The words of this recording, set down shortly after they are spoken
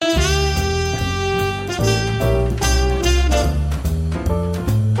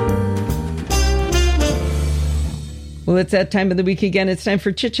it's that time of the week again. It's time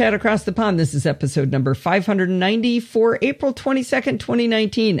for Chit Chat Across the Pond. This is episode number 590 for April 22nd,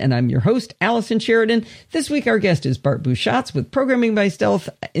 2019. And I'm your host, Allison Sheridan. This week, our guest is Bart Busschots with Programming by Stealth,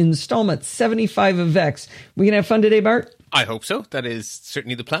 installment 75 of VEX. We can have fun today, Bart? I hope so. That is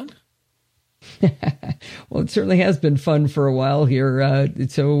certainly the plan. Well, it certainly has been fun for a while here. I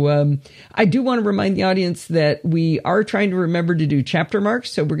do want to remind the audience that we are trying to remember to do chapter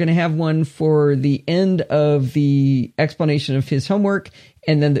marks. So we're going to have one for the end of the explanation of his homework,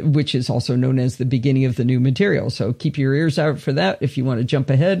 and then which is also known as the beginning of the new material. So keep your ears out for that. If you want to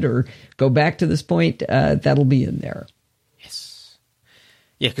jump ahead or go back to this point, that'll be in there. Yes.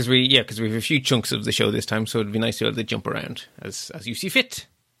 Yeah, because we have a few chunks of the show this time, so it'd be nice to be able to jump around as you see fit.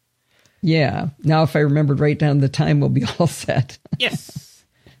 Yeah. Now, if I remembered right down the time, we'll be all set. Yes.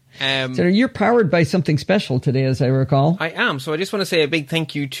 So you're powered by something special today, as I recall. I am. So I just want to say a big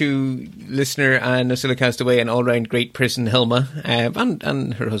thank you to listener and Silicastaway and all-round great person, Helma,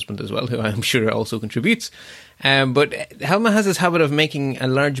 and her husband as well, who I'm sure also contributes. But Helma has this habit of making a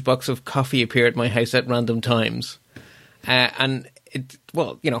large box of coffee appear at my house at random times.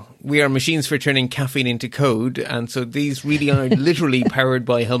 We are machines for turning caffeine into code, and so these really are literally powered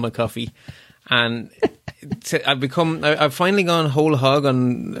by Helma Coffee. And I've finally gone whole hog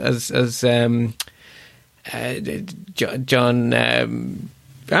on as John.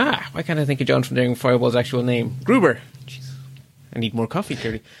 Why can't I think of John from Daring Fireball's actual name? Gruber. Jeez, I need more coffee,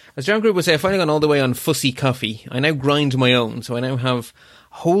 clearly. As John Gruber would say, I've finally gone all the way on fussy coffee. I now grind my own, so I now have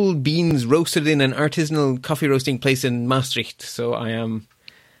whole beans roasted in an artisanal coffee roasting place in Maastricht. So I am...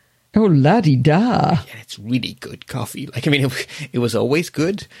 Oh, la-di-da. Yeah, it's really good coffee. It was always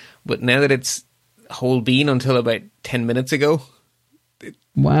good, but now that it's whole bean until about 10 minutes ago...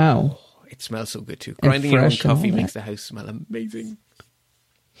 Wow. It smells so good too. Grinding your own coffee makes the house smell amazing.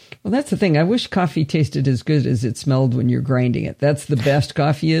 Well, that's the thing. I wish coffee tasted as good as it smelled when you're grinding it. That's the best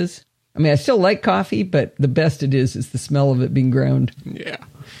coffee is. I mean, I still like coffee, but the best it is the smell of it being ground. Yeah.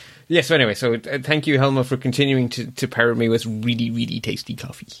 Yeah, so anyway, thank you, Helma, for continuing to power me with really, really tasty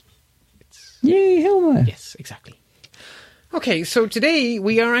coffee. Yay, Helma. Yes, exactly. Okay, so today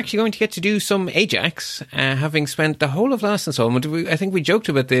we are actually going to get to do some Ajax, having spent the whole of last installment. I think we joked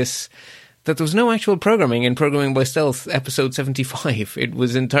about this, that there was no actual programming in Programming by Stealth, episode 75. It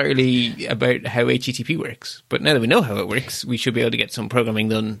was entirely about how HTTP works. But now that we know how it works, we should be able to get some programming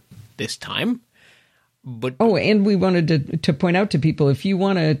done this time. And we wanted to point out to people, if you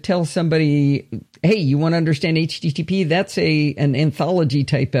want to tell somebody, hey, you want to understand HTTP, that's an anthology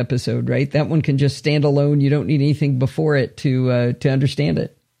type episode, right? That one can just stand alone. You don't need anything before it to understand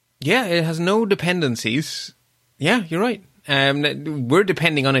it. Yeah, it has no dependencies. Yeah, you're right. We're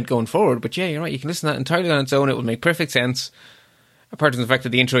depending on it going forward, but yeah, you're right. You can listen to that entirely on its own. It will make perfect sense. Apart from the fact that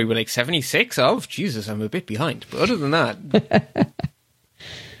the intro we were like 76 of. Jesus, I'm a bit behind. But other than that...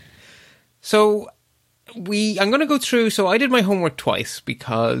 So I'm going to go through. So I did my homework twice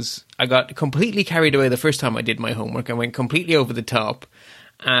because I got completely carried away the first time I did my homework. I went completely over the top.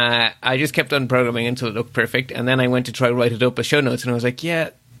 I just kept on programming until it looked perfect. And then I went to try to write it up as show notes. And I was like,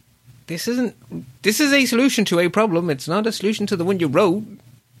 yeah, this is a solution to a problem. It's not a solution to the one you wrote.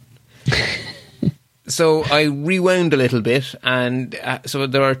 So I rewound a little bit, and so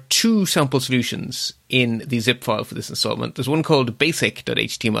there are two sample solutions in the zip file for this installment. There's one called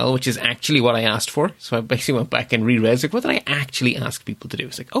basic.html, which is actually what I asked for. So I basically went back and reread, like, what did I actually ask people to do?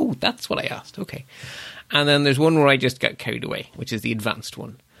 It's like, oh, that's what I asked. Okay. And then there's one where I just got carried away, which is the advanced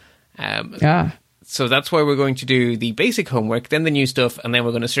one. So that's why we're going to do the basic homework, then the new stuff, and then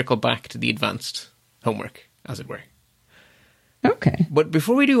we're going to circle back to the advanced homework, as it were. Okay. But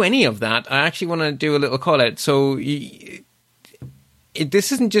before we do any of that, I actually want to do a little call out. So this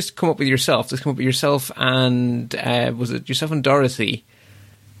isn't just come up with yourself. This come up with yourself and was it yourself and Dorothy?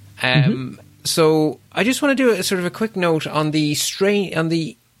 So I just want to do a sort of a quick note on the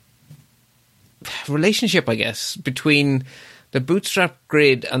relationship, I guess, between the Bootstrap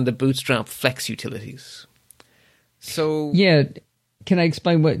Grid and the Bootstrap Flex utilities. So yeah. Can I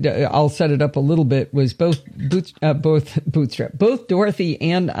explain what I'll set it up a little bit? Was both Dorothy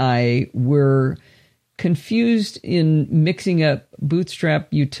and I were confused in mixing up Bootstrap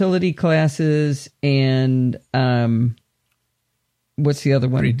utility classes and what's the other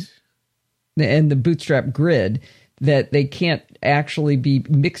one? Grid. And the Bootstrap Grid, that they can't actually be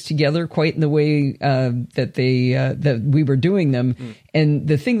mixed together quite in the way that we were doing them. And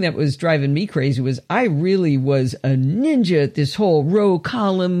the thing that was driving me crazy was I really was a ninja at this whole row,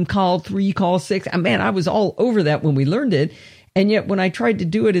 column, call 3, call 6. Man, I was all over that when we learned it. And yet when I tried to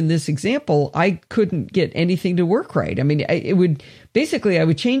do it in this example, I couldn't get anything to work right. I mean, I would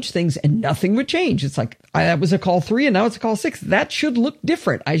change things and nothing would change. It's like, that was a call 3 and now it's a call 6. That should look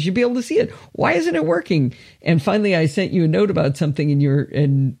different. I should be able to see it. Why isn't it working? And finally I sent you a note about something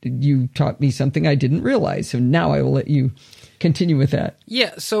and you taught me something I didn't realize. So now I will let you continue with that.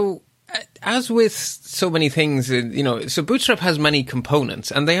 Yeah. So as with so many things, so Bootstrap has many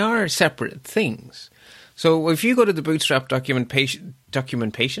components and they are separate things. So if you go to the Bootstrap documentation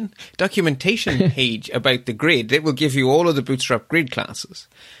page about the grid, it will give you all of the Bootstrap grid classes.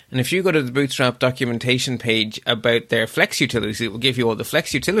 And if you go to the Bootstrap documentation page about their Flex utilities, it will give you all the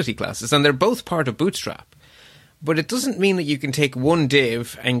Flex utility classes. And they're both part of Bootstrap. But it doesn't mean that you can take one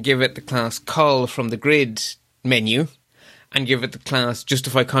div and give it the class call from the grid menu and give it the class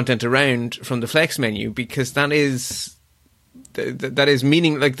justify content around from the Flex menu, because that is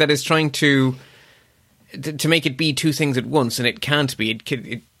trying to make it be two things at once, and it can't be.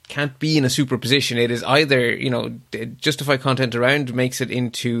 It can't be in a superposition. It is either, justify content around makes it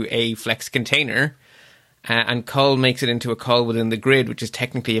into a Flex container, and call makes it into a call within the grid, which is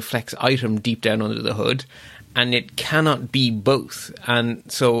technically a Flex item deep down under the hood, and it cannot be both. And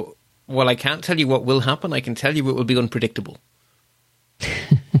so, while I can't tell you what will happen, I can tell you it will be unpredictable.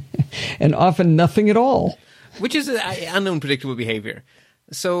 And often nothing at all. Which is an unpredictable behavior.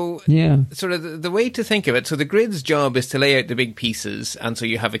 So, sort of the way to think of it, so the grid's job is to lay out the big pieces, and so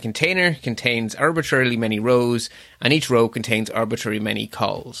you have a container, contains arbitrarily many rows, and each row contains arbitrarily many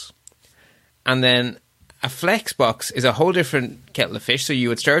calls. And then a flex box is a whole different kettle of fish, so you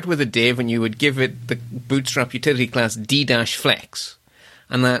would start with a div, and you would give it the Bootstrap utility class d-flex,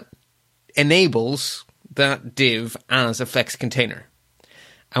 and that enables that div as a flex container.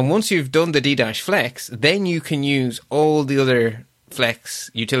 And once you've done the d-flex, then you can use all the other Flex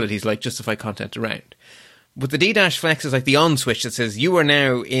utilities like justify content around. But the d-flex is like the on switch that says you are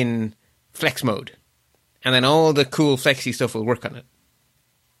now in Flex mode. And then all the cool Flexy stuff will work on it.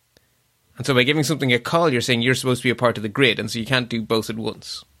 And so by giving something a call, you're saying you're supposed to be a part of the grid, and so you can't do both at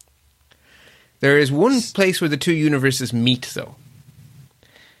once. There is one place where the two universes meet, though.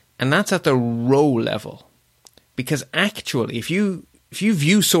 And that's at the row level. Because actually, if you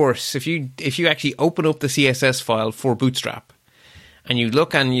view source, if you actually open up the CSS file for Bootstrap, and you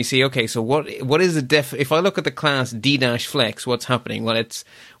look and you see, okay, so what is the if I look at the class d-flex, what's happening? Well, it's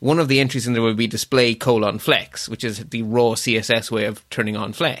one of the entries in there will be display : flex, which is the raw CSS way of turning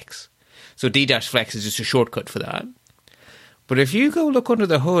on flex. So d-flex is just a shortcut for that. But if you go look under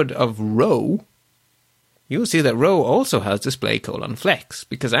the hood of row, you'll see that row also has display : flex,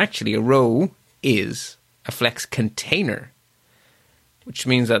 because actually a row is a flex container, which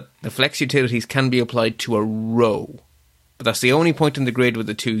means that the flex utilities can be applied to a row. But that's the only point in the grid where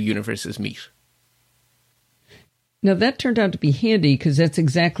the two universes meet. Now, that turned out to be handy because that's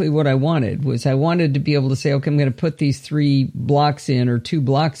exactly what I wanted. I wanted to be able to say, okay, I'm going to put these 3 blocks in or 2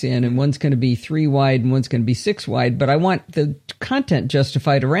 blocks in, and one's going to be 3 wide and one's going to be 6 wide, but I want the content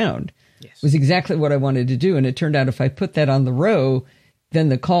justified around. Yes. It was exactly what I wanted to do, and it turned out if I put that on the row, then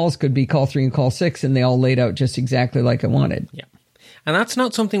the calls could be call 3 and call 6, and they all laid out just exactly like I wanted. Yeah. And that's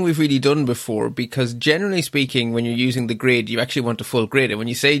not something we've really done before, because generally speaking, when you're using the grid, you actually want a full grid. And when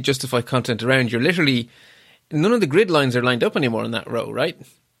you say justify content around, you're literally, none of the grid lines are lined up anymore in that row, right?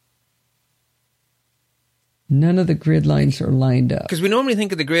 None of the grid lines are lined up. Because we normally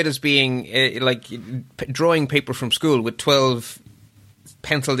think of the grid as being like drawing paper from school with 12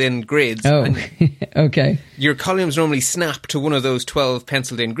 penciled in grids. Oh, okay. Your columns normally snap to one of those 12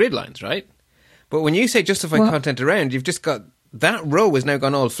 penciled in grid lines, right? But when you say justify content around, you've just got that row has now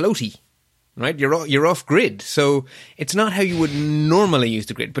gone all floaty, right? You're off grid. So it's not how you would normally use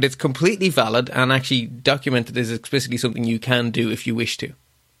the grid, but it's completely valid and actually documented as explicitly something you can do if you wish to.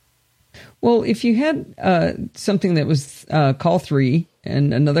 Well, if you had something that was call 3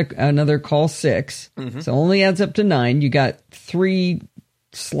 and another call 6, so only adds up to 9, you got 3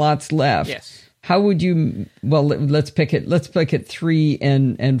 slots left. Yes. How would you? Well, let's pick it 3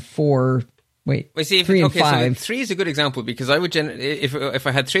 and 4. Wait, see, 3 and 5. So 3 is a good example because I would if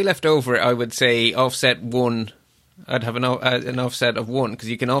I had 3 left over, I would say offset 1. I'd have an offset of 1 because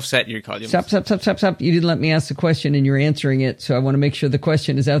you can offset your columns. Stop. You didn't let me ask the question and you're answering it, so I want to make sure the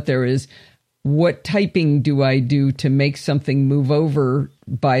question is out there is, what typing do I do to make something move over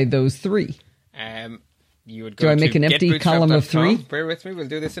by those 3? You would go do I make an empty column of 3? Bear with me, we'll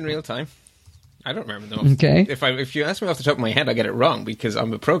do this in real time. I don't remember them. Okay. If you ask me off the top of my head, I get it wrong because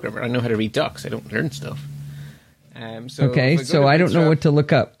I'm a programmer. I know how to read docs. I don't learn stuff. So I don't know what to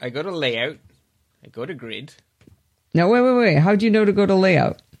look up. I go to layout. I go to grid. Now, wait. How do you know to go to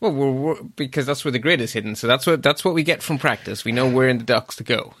layout? Well, because that's where the grid is hidden. So that's what we get from practice. We know where in the docs to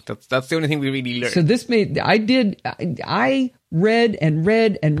go. That's the only thing we really learn. So this I read and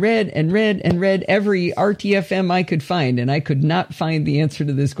read and read and read and read every RTFM I could find, and I could not find the answer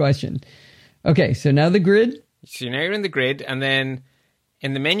to this question. Okay, so now the grid. So now you're in the grid, and then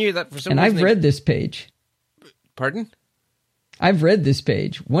in the menu that for some reason... And I've read this page. Pardon? I've read this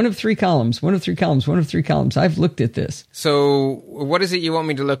page. 1 of 3 columns, 1 of 3 columns, 1 of 3 columns. I've looked at this. So what is it you want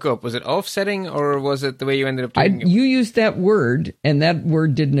me to look up? Was it offsetting, or was it the way you ended up doing it? You used that word, and that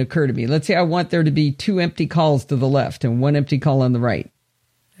word didn't occur to me. Let's say I want there to be 2 empty calls to the left and 1 empty call on the right.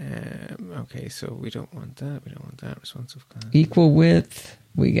 Okay, so we don't want that. We don't want that. Responsive class. Equal width.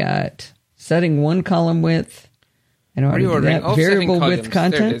 We got setting 1 column width. I know how to do that. Variable width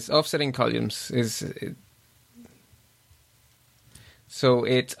content. There it is. Offsetting columns is... So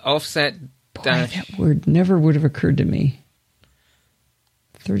it's offset dash... That word never would have occurred to me.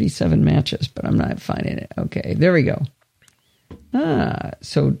 37 matches, but I'm not finding it. Okay, there we go.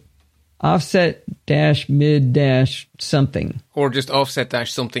 So offset dash mid dash something. Or just offset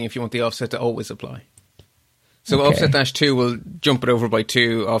dash something if you want the offset to always apply. So offset dash 2 will jump it over by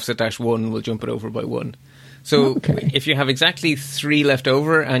 2. Offset dash 1 will jump it over by 1. So if you have exactly 3 left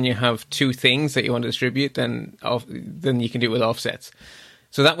over and you have 2 things that you want to distribute, then you can do it with offsets.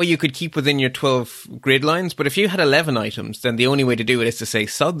 So that way you could keep within your 12 grid lines. But if you had 11 items, then the only way to do it is to say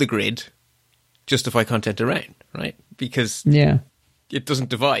sod the grid, justify content around, right? Because it doesn't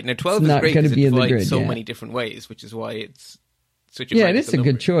divide. Now 12 is great because it divides so many different ways, which is why it's such a it is a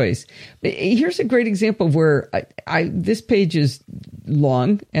good choice. But here's a great example of where this page is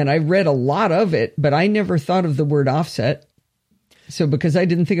long, and I read a lot of it, but I never thought of the word offset. So because I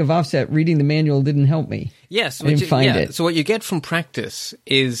didn't think of offset, reading the manual didn't help me. Yes, I didn't find it. So what you get from practice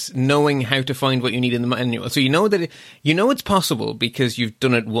is knowing how to find what you need in the manual. So you know that it's possible because you've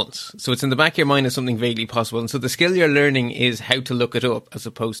done it once. So it's in the back of your mind as something vaguely possible. And so the skill you're learning is how to look it up as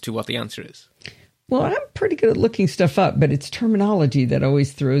opposed to what the answer is. Well, I'm pretty good at looking stuff up, but it's terminology that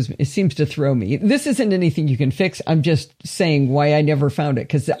always throws me. It seems to throw me. This isn't anything you can fix. I'm just saying why I never found it,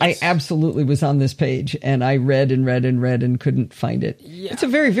 because I absolutely was on this page and I read and read and read and couldn't find it. Yeah. It's a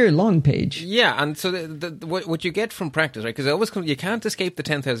very, very long page. Yeah, and so what you get from practice, right? Because you can't escape the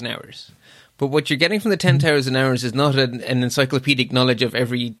 10,000 hours. But what you're getting from the 10,000 hours is not an encyclopedic knowledge of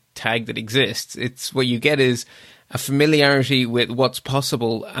every tag that exists. It's what you get is a familiarity with what's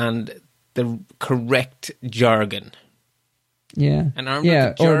possible and the correct jargon. Yeah. An arm with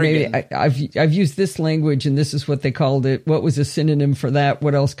the jargon. Or maybe I've used this language and this is what they called it. What was a synonym for that?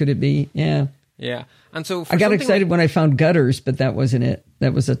 What else could it be? Yeah. Yeah. And so I got excited when I found gutters, but that wasn't it.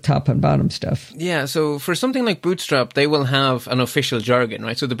 That was a top and bottom stuff. Yeah. So for something like Bootstrap, they will have an official jargon,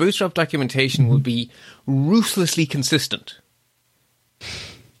 right? So the Bootstrap documentation will be ruthlessly consistent.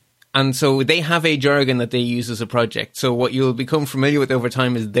 And so they have a jargon that they use as a project. So what you'll become familiar with over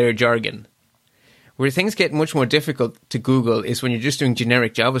time is their jargon. Where things get much more difficult to Google is when you're just doing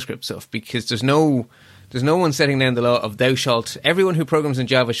generic JavaScript stuff, because there's no one setting down the law of thou shalt, everyone who programs in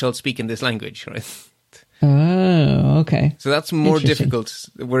Java shall speak in this language, right? Oh, okay. So that's more difficult.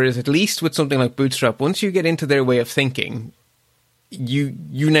 Whereas at least with something like Bootstrap, once you get into their way of thinking, you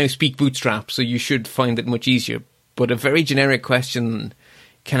now speak Bootstrap, so you should find it much easier. But a very generic question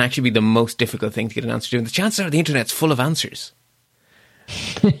can actually be the most difficult thing to get an answer to. And the chances are the internet's full of answers.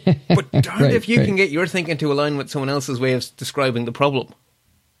 But darn if you can get your thinking to align with someone else's way of describing the problem.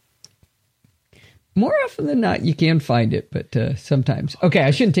 More often than not, you can find it, but sometimes. Okay, I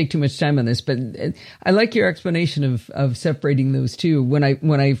shouldn't take too much time on this, but I like your explanation of separating those two. When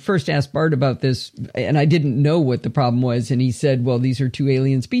I first asked Bart about this, and I didn't know what the problem was, and he said, well, these are 2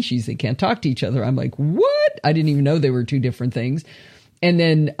 alien species. They can't talk to each other. I'm like, what? I didn't even know they were 2 different things. And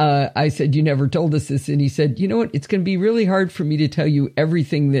then I said, you never told us this. And he said, you know what? It's going to be really hard for me to tell you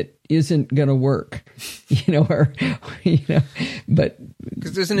everything that isn't going to work, but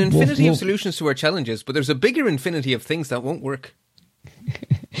because there's an infinity of solutions to our challenges, but there's a bigger infinity of things that won't work.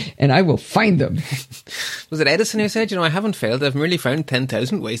 And I will find them. Was it Edison who said, I haven't failed. I've merely found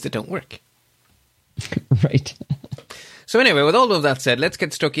 10,000 ways that don't work. Right. So anyway, with all of that said, let's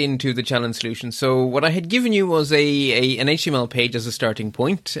get stuck into the challenge solution. So what I had given you was an HTML page as a starting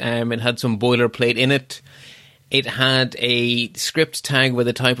point. It had some boilerplate in it. It had a script tag with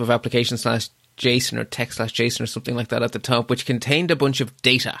a type of application /JSON or text/JSON or something like that at the top, which contained a bunch of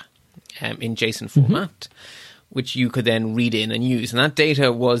data in JSON format, which you could then read in and use. And that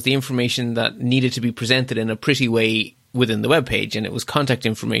data was the information that needed to be presented in a pretty way within the web page, and it was contact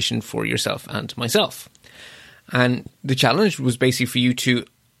information for yourself and myself. And the challenge was basically for you to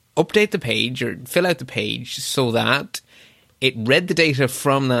update the page or fill out the page so that it read the data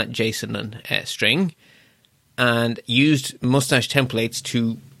from that JSON string and used Mustache templates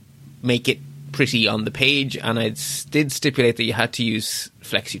to make it pretty on the page, and I did stipulate that you had to use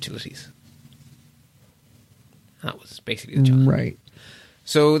Flex utilities. That was basically the job. Right.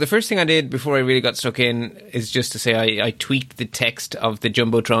 So the first thing I did before I really got stuck in is just to say I tweaked the text of the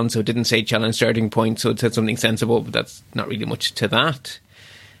Jumbotron, so it didn't say challenge starting point, so it said something sensible, but that's not really much to that.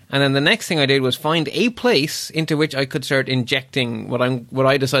 And then the next thing I did was find a place into which I could start injecting what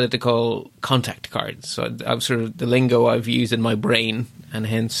I decided to call contact cards. So I've sort of the lingo I've used in my brain, and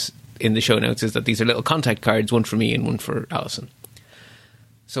hence in the show notes is that these are little contact cards, one for me and one for Alison.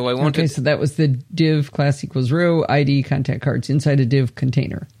 So I wanted... Okay, so that was the div class equals row ID contact cards inside a div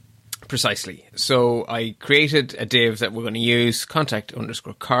container. Precisely. So I created a div that we're going to use, contact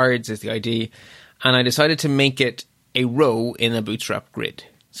underscore cards is the ID, and I decided to make it a row in a Bootstrap grid.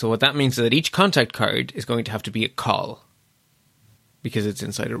 So what that means is that each contact card is going to have to be a call because it's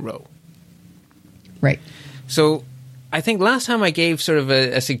inside a row. Right. So I think last time I gave sort of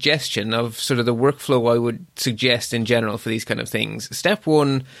a suggestion of sort of the workflow I would suggest in general for these kind of things. Step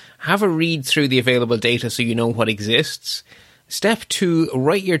 1, have a read through the available data so you know what exists. Step 2,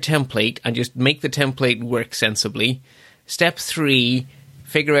 write your template and just make the template work sensibly. Step 3,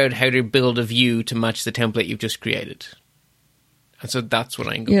 figure out how to build a view to match the template you've just created. And so that's what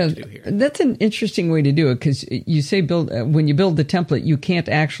I'm going to do here. That's an interesting way to do it, because you say when you build the template, you can't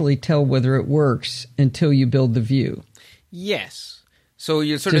actually tell whether it works until you build the view. Yes. So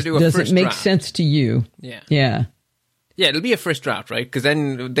you sort of do a first draft. Does it make sense to you? Yeah. Yeah. Yeah, it'll be a first draft, right? Because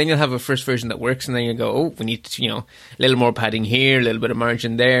then you'll have a first version that works, and then you go, oh, we need to, a little more padding here, a little bit of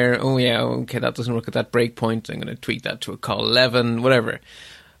margin there. Oh, yeah, okay, that doesn't work at that breakpoint. I'm going to tweak that to a call 11, whatever.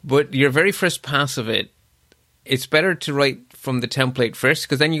 But your very first pass of it, it's better to write from the template first,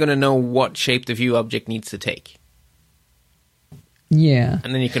 because then you're going to know what shape the view object needs to take. Yeah.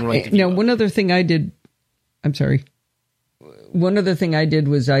 And then you can write the view Now, object. one other thing I did... I'm sorry. One other thing I did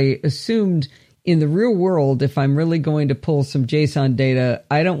was I assumed in the real world, if I'm really going to pull some JSON data,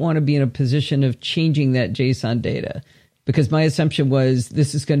 I don't want to be in a position of changing that JSON data, because my assumption was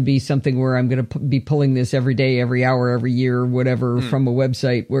this is going to be something where I'm going to be pulling this every day, every hour, every year, whatever, from a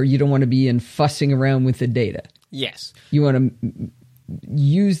website where you don't want to be in fussing around with the data. Yes. You want to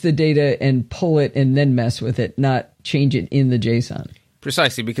use the data and pull it and then mess with it, not change it in the JSON.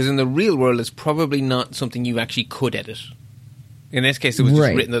 Precisely, because in the real world, it's probably not something you actually could edit. In this case, it was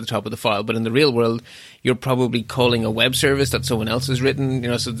just written at the top of the file. But in the real world, you're probably calling a web service that someone else has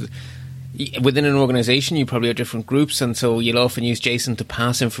written. So within an organization, you probably have different groups. And so you'll often use JSON to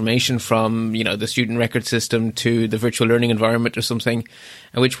pass information from, the student record system to the virtual learning environment or something.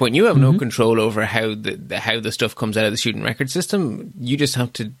 At which point you have no control over how the stuff comes out of the student record system. You just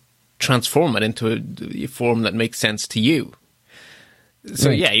have to transform it into a form that makes sense to you.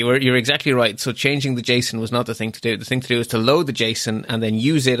 So yeah, you're exactly right. So changing the JSON was not the thing to do. The thing to do is to load the JSON and then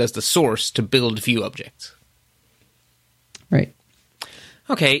use it as the source to build view objects. Right.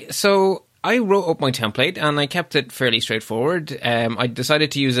 Okay, so I wrote up my template and I kept it fairly straightforward. I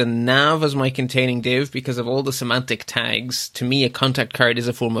decided to use a nav as my containing div because of all the semantic tags. To me, a contact card is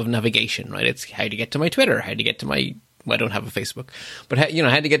a form of navigation, right? It's how to get to my Twitter, how to get to my... Well, I don't have a Facebook. But, how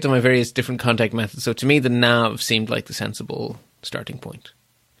to get to my various different contact methods. So to me, the nav seemed like the sensible starting point.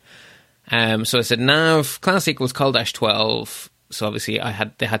 So I said nav class equals call-12. So obviously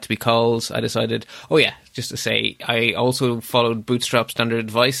they had to be calls. I decided, just to say, I also followed Bootstrap standard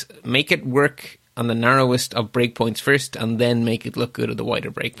advice. Make it work on the narrowest of breakpoints first and then make it look good at the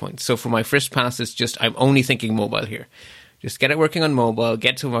wider breakpoints. So for my first pass, it's just, I'm only thinking mobile here. Just get it working on mobile,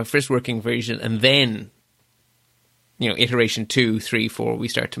 get to my first working version, and then, iteration 2, 3, 4, we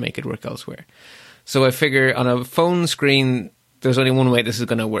start to make it work elsewhere. So I figure on a phone screen, there's only one way this is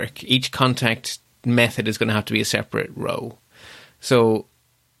going to work. Each contact method is going to have to be a separate row. So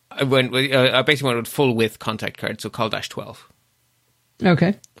I basically went with full width contact card, so call-12.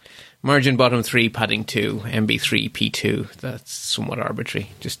 Okay. Margin bottom 3, padding 2, MB3, P2. That's somewhat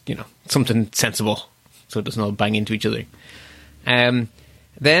arbitrary. Just, something sensible so it doesn't all bang into each other.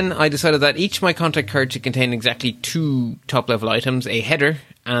 Then I decided that each of my contact card should contain exactly 2 top-level items, a header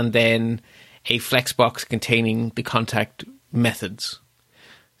and then a flex box containing the contact methods.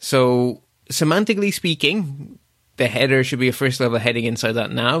 So, semantically speaking, the header should be a first-level heading inside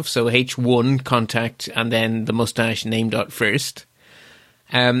that nav, so H1 contact and then the mustache name dot first.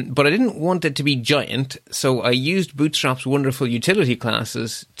 But I didn't want it to be giant, so I used Bootstrap's wonderful utility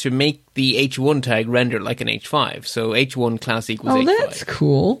classes to make the H1 tag render like an H5. So H1 class equals H5. Oh, that's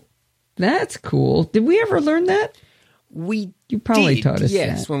cool. That's cool. Did we ever learn that? You probably taught us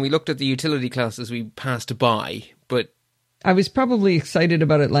yes, that. When we looked at the utility classes, we passed by. But I was probably excited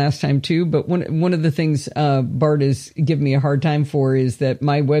about it last time too, but one of the things Bart is giving me a hard time for is that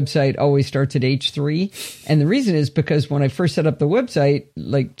my website always starts at H3. And the reason is because when I first set up the website,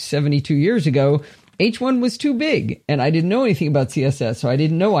 like 72 years ago, H1 was too big and I didn't know anything about CSS. So I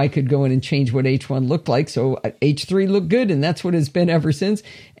didn't know I could go in and change what H1 looked like. So H3 looked good and that's what it's been ever since.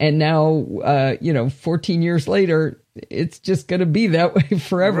 And now, 14 years later, it's just going to be that way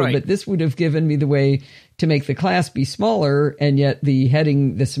forever. Right. But this would have given me the way to make the class be smaller, and yet the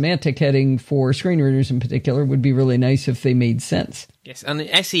heading, the semantic heading for screen readers in particular, would be really nice if they made sense. Yes, and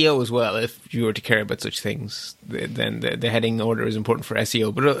SEO as well, if you were to care about such things, then the heading order is important for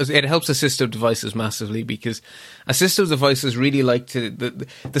SEO. But it helps assistive devices massively, because assistive devices really like to...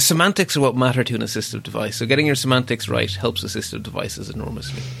 The semantics are what matter to an assistive device. So getting your semantics right helps assistive devices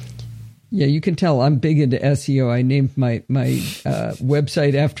enormously. Yeah, you can tell I'm big into SEO. I named my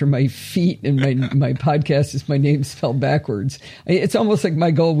website after my feet, and my podcast is my name spelled backwards. It's almost like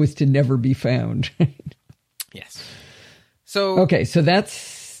my goal was to never be found. Yes. So okay, so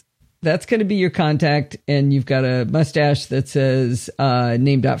that's going to be your contact, and you've got a mustache that says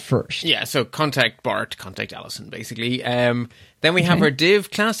name.first. Yeah, so contact Bart, contact Alison, basically. Then we have our div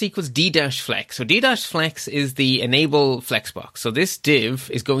class equals d-flex. So d-flex is the enable flexbox. So this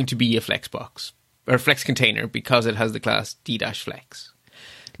div is going to be a flexbox or flex container because it has the class d-flex.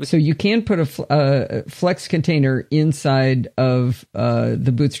 So you can put a flex container inside of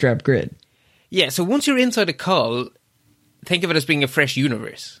the Bootstrap grid. Yeah, so once you're inside a call, think of it as being a fresh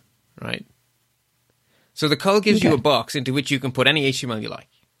universe, right? So the call gives you a box into which you can put any HTML you like.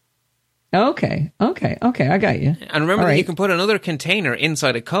 Okay, I got you. And remember that you can put another container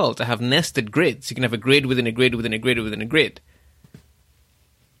inside a call to have nested grids. You can have a grid within a grid within a grid within a grid.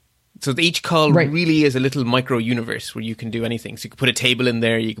 So each call really is a little micro universe where you can do anything. So you can put a table in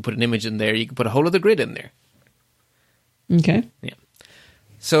there, you can put an image in there, you can put a whole other grid in there. Okay. Yeah.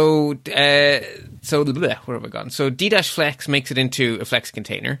 So where have I gone? So d-flex makes it into a flex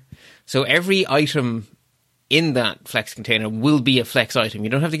container. So every item in that flex container will be a flex item. You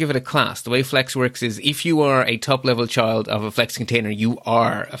don't have to give it a class. The way flex works is if you are a top-level child of a flex container, you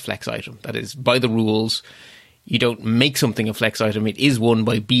are a flex item. That is, by the rules, you don't make something a flex item. It is one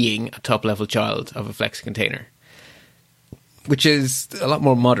by being a top-level child of a flex container, which is a lot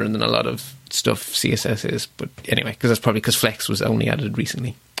more modern than a lot of stuff CSS is. But anyway, because that's probably because flex was only added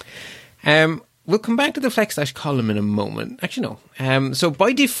recently. We'll come back to the flex-column in a moment. Actually, no. So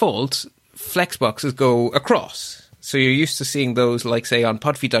by default, flexboxes go across. So you're used to seeing those, like, say, on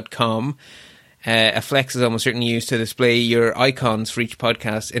podfeet.com. A flex is almost certainly used to display your icons for each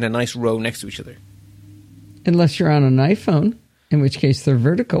podcast in a nice row next to each other. Unless you're on an iPhone, in which case they're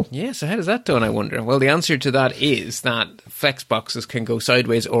vertical. Yeah, so how does that done, I wonder? Well, the answer to that is that flex boxes can go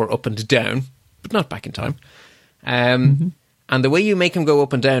sideways or up and down, but not back in time. And the way you make them go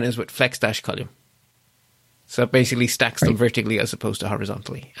up and down is with flex-column. So it basically stacks them vertically as opposed to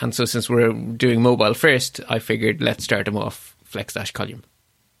horizontally. And so since we're doing mobile first, I figured let's start them off flex-column.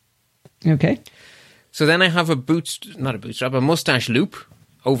 Okay. So then I have a mustache loop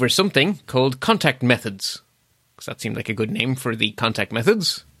over something called contact methods. Because that seemed like a good name for the contact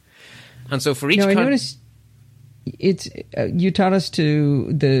methods. And so for each... I noticed it's you taught us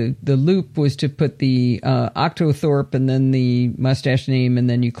to... The loop was to put the Octothorpe and then the mustache name, and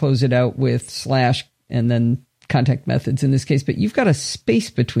then you close it out with / and then contact methods in this case, but you've got a space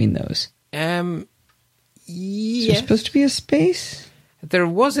between those. Yeah. Is there supposed to be a space? There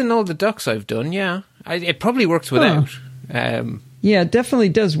was in all the docs I've done, yeah. It probably works without. Yeah, it definitely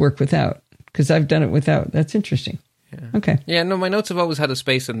does work without, because I've done it without. That's interesting. Yeah. Okay. Yeah, no, my notes have always had a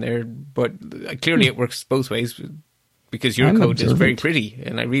space in there, but clearly it works both ways, because your code is very pretty,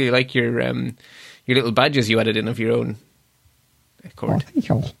 and I really like your little badges you added in of your own code. Oh, thank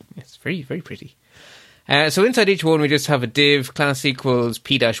you. It's very, very pretty. So inside each one, we just have a div class equals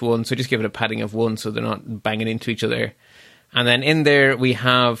p-1, so just give it a padding of 1 so they're not banging into each other. And then in there, we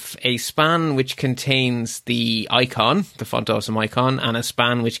have a span which contains the icon, the Font Awesome icon, and a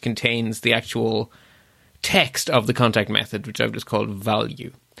span which contains the actual text of the contact method, which I've just called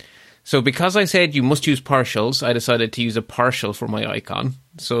value. So because I said you must use partials, I decided to use a partial for my icon.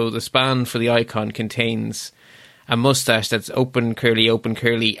 So the span for the icon contains a mustache that's open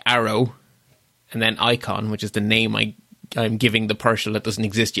curly, arrow, and then icon, which is the name I'm giving the partial that doesn't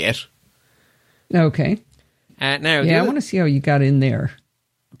exist yet. Okay. Now, I want to see how you got in there.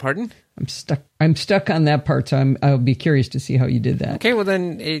 Pardon? I'm stuck on that part, so I'll be curious to see how you did that. Okay, well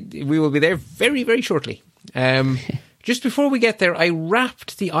then we will be there very, very shortly. Just before we get there, I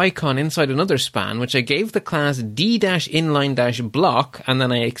wrapped the icon inside another span, which I gave the class d-inline-block, and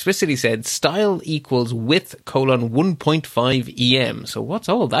then I explicitly said style equals width : 1.5 em. So what's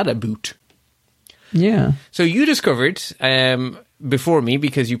all that about? Yeah. So you discovered before me,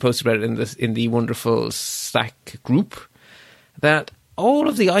 because you posted about it in the wonderful Slack group, that all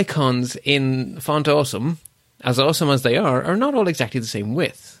of the icons in Font Awesome as they are not all exactly the same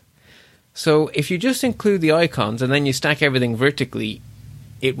width. So if you just include the icons and then you stack everything vertically,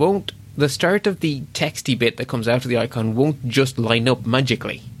 the start of the texty bit that comes out of the icon won't just line up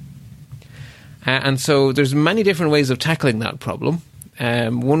magically. And so there's many different ways of tackling that problem.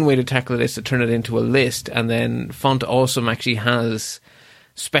 One way to tackle it is to turn it into a list, and then Font Awesome actually has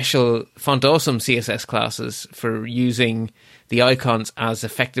special Font Awesome CSS classes for using the icons as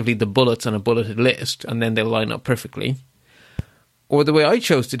effectively the bullets on a bulleted list, and then they'll line up perfectly. Or the way I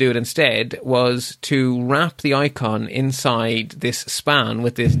chose to do it instead was to wrap the icon inside this span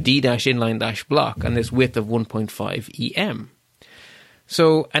with this d-inline-block and this width of 1.5 em.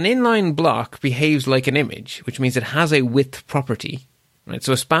 So an inline block behaves like an image, which means it has a width property. Right?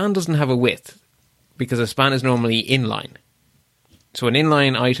 So a span doesn't have a width because a span is normally inline. So an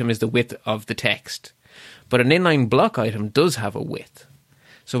inline item is the width of the text. But an inline block item does have a width.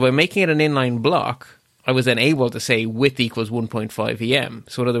 So by making it an inline block, I was then able to say width equals 1.5 em.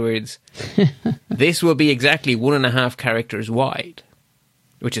 So in other words, this will be exactly 1.5 characters wide,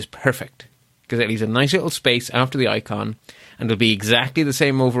 which is perfect because it leaves a nice little space after the icon, and it'll be exactly the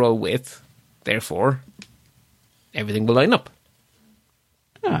same overall width. Therefore, everything will line up.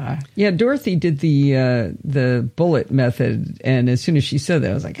 Yeah, Dorothy did the bullet method, and as soon as she said that,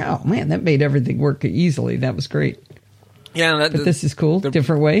 I was like, oh man, that made everything work easily. That was great. Yeah, but this is cool.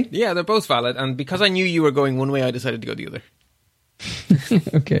 Different way. Yeah, they're both valid, and because I knew you were going one way, I decided to go the other.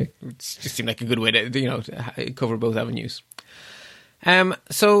 Okay, it just seemed like a good way to cover both avenues.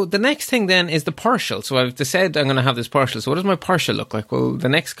 So the next thing then is the partial. So I've said I'm going to have this partial. So what does my partial look like? Well, the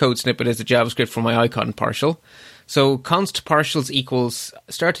next code snippet is the JavaScript for my icon partial. So const partials equals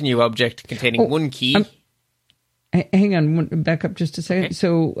start a new object containing one key. Hang on, back up just a second. Okay.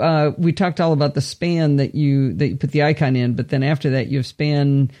 So we talked all about the span that you put the icon in, but then after that you have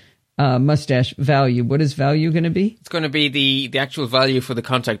span mustache value. What is value going to be? It's going to be the actual value for the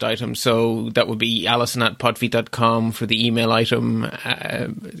contact item. So that would be alison@podfeet.com for the email item,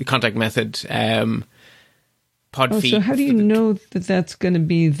 the contact method. Podfeet. So how do you know that that's going to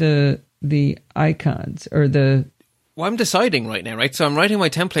be the icons or the? Well, I'm deciding right now, right? So I'm writing my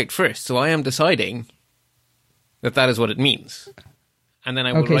template first. So I am deciding that is what it means, and then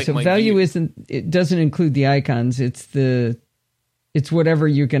I will write my value view. It doesn't include the icons. It's whatever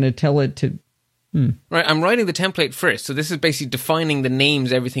you're going to tell it to. Right, I'm writing the template first, so this is basically defining the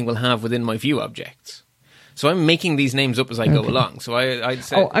names everything will have within my view objects. So I'm making these names up as I go along. So I'd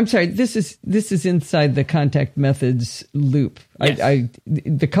say. Oh, I'm sorry. This is inside the contact methods loop. Yes.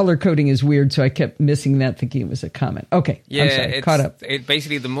 The color coding is weird, so I kept missing that, thinking it was a comment. Okay, yeah, I'm sorry. Caught up.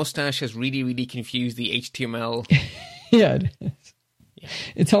 Basically, the mustache has really, really confused the HTML. Yeah, it is. Yeah.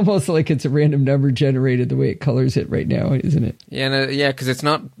 It's almost like it's a random number generated the way it colors it right now, isn't it? Yeah, because it's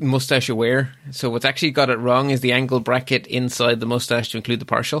not mustache aware. So what's actually got it wrong is the angle bracket inside the mustache to include the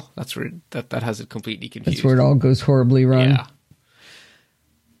partial. That's where that has it completely confused. That's where it all goes horribly wrong. Yeah.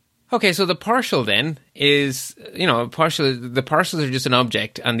 Okay, so the partial then is, the partials are just an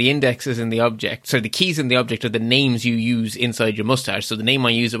object, and the indexes in the object, so the keys in the object are the names you use inside your mustache. So the name I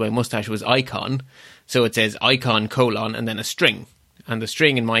used in my mustache was icon. So it says icon : and then a string. And the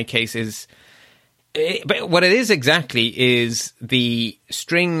string in my case is, but what it is exactly is the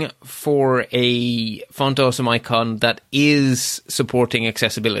string for a Font Awesome icon that is supporting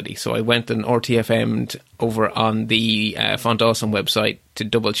accessibility. So I went and RTFM'd over on the Font Awesome website to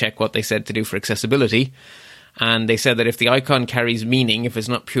double check what they said to do for accessibility. And they said that if the icon carries meaning, if it's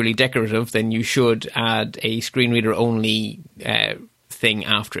not purely decorative, then you should add a screen reader only thing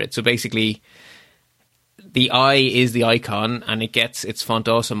after it. So basically, the I is the icon, and it gets its Font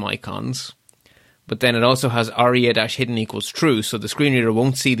Awesome icons. But then it also has aria-hidden equals true, so the screen reader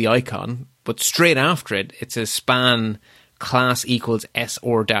won't see the icon. But straight after it, it says span class equals s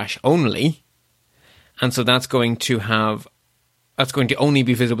or dash only. And so that's going to only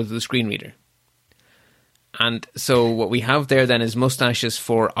be visible to the screen reader. And so what we have there then is mustaches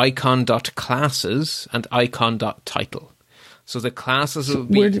for icon.classes and icon.title. So the classes will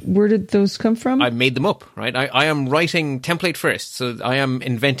be... Where did those come from? I made them up, right? I am writing template first, so I am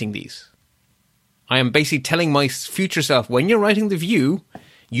inventing these. I am basically telling my future self, when you're writing the view,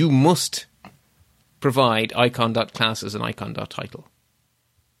 you must provide icon.classes and icon.title.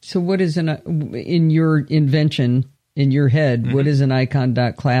 So what is in your invention, in your head, what is an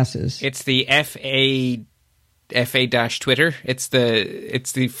icon.classes? It's the FA dash Twitter. It's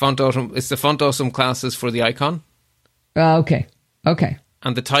the font awesome classes for the icon. Okay.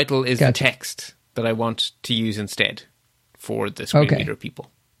 And the title is the text that I want to use instead for the screen reader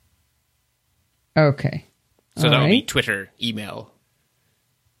people. Okay. So that'll be Twitter, email.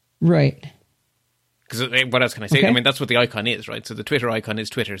 Right. Because what else can I say? I mean, that's what the icon is, right? So the Twitter icon is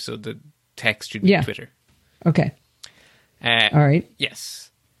Twitter, so the text should be Twitter. Okay. All right.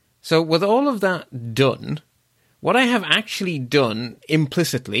 Yes. So with all of that done, what I have actually done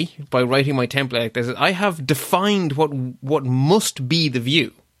implicitly by writing my template like this is I have defined what must be the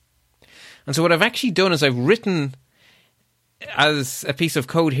view. And so what I've actually done is I've written as a piece of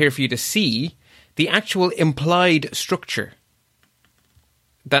code here for you to see the actual implied structure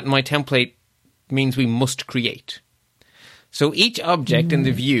that my template means we must create. So each object in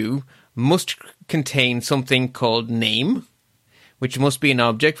the view must contain something called name, which must be an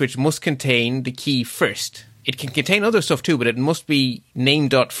object which must contain the key first. It can contain other stuff too, but it must be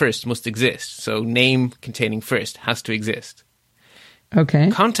name.first must exist. So name containing first has to exist.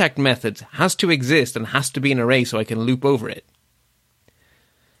 Okay. Contact method has to exist and has to be an array so I can loop over it.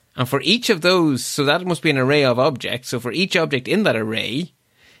 And for each of those, so that must be an array of objects. So for each object in that array,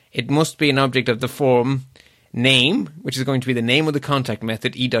 it must be an object of the form name, which is going to be the name of the contact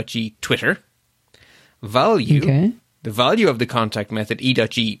method, e.g Twitter. Value, the value of the contact method,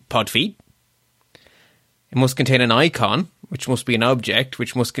 e.g podfeed. It must contain an icon, which must be an object,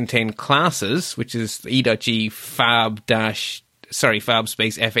 which must contain classes, which is e.g fab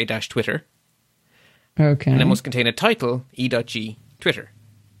space fa dash Twitter. Okay. And it must contain a title, e.g Twitter.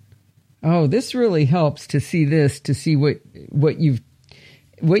 Oh, this really helps to see what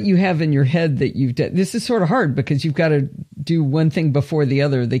you have in your head that you've done. This is sort of hard because you've got to do one thing before the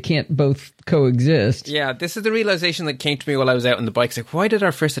other. They can't both coexist. Yeah, this is the realization that came to me while I was out on the bike. It's like, why did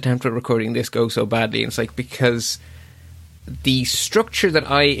our first attempt at recording this go so badly? And it's like, because the structure that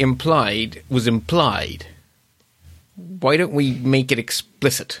I implied was implied. Why don't we make it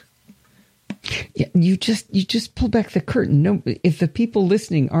explicit? Yeah, you just pull back the curtain. No, if the people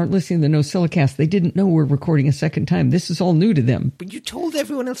listening aren't listening to the NosillaCast, they didn't know we're recording a second time. This is all new to them. But you told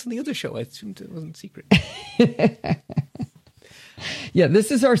everyone else in the other show. I assumed it wasn't secret. Yeah, this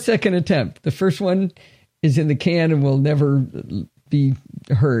is our second attempt. The first one is in the can and will never be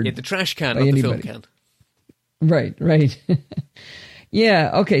heard. Yeah, the trash can, not the film can. Right.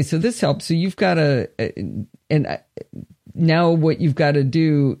 Yeah, okay, so this helps. So you've got now what you've got to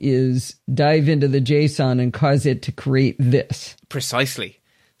do is dive into the JSON and cause it to create this. Precisely.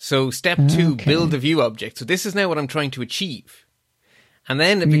 So step 2, build a view object. So this is now what I'm trying to achieve. And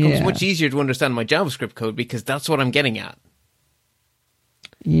then it becomes much easier to understand my JavaScript code because that's what I'm getting at.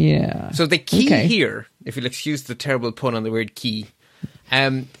 Yeah. So the key here, if you'll excuse the terrible pun on the word key.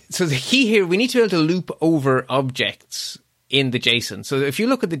 So the key here, we need to be able to loop over objects in the JSON. So if you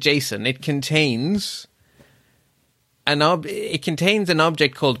look at the JSON, it contains an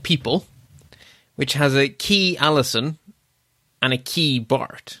object called people, which has a key Alison and a key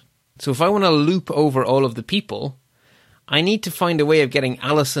Bart. So if I want to loop over all of the people, I need to find a way of getting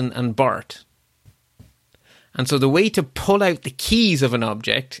Alison and Bart. And so the way to pull out the keys of an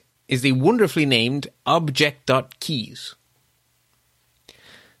object is the wonderfully named object.keys.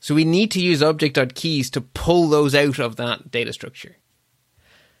 So we need to use object.keys to pull those out of that data structure.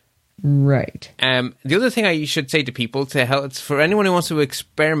 Right. The other thing I should say to people to help, for anyone who wants to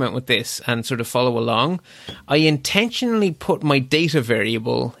experiment with this and sort of follow along, I intentionally put my data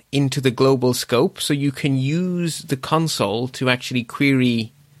variable into the global scope so you can use the console to actually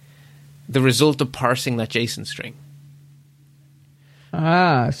query the result of parsing that JSON string.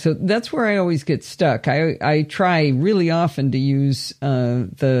 So that's where I always get stuck. I try really often to use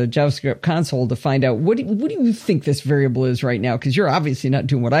the JavaScript console to find out what do you think this variable is right now? Because you're obviously not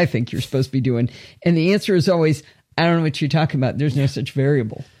doing what I think you're supposed to be doing. And the answer is always, I don't know what you're talking about. There's no such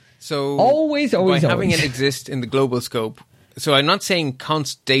variable. So always. By having it exist in the global scope, so I'm not saying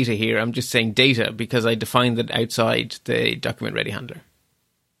const data here. I'm just saying data because I defined it outside the document ready handler.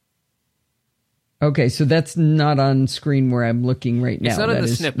 Okay, so that's not on screen where I'm looking right now. It's not that in the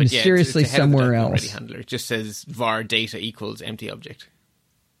is snippet mysteriously it's somewhere else. Handler. It just says var data equals empty object.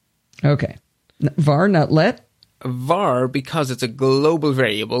 Okay. Var, not let? Var, because it's a global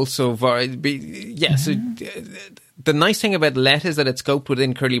variable, so var... So the nice thing about let is that it's scoped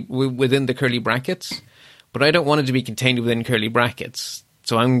within the curly brackets, but I don't want it to be contained within curly brackets.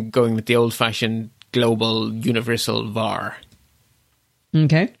 So I'm going with the old-fashioned global universal var.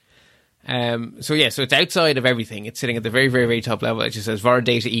 Okay. So it's outside of everything. It's sitting at the very, very, very top level. It just says var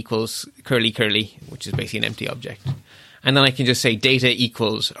data equals curly curly, which is basically an empty object. And then I can just say data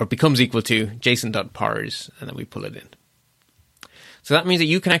equals or becomes equal to json.parse, and then we pull it in. So that means that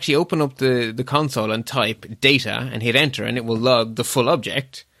you can actually open up the console and type data and hit enter, and it will log the full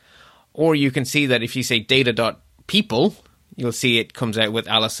object. Or you can see that if you say data.people, you'll see it comes out with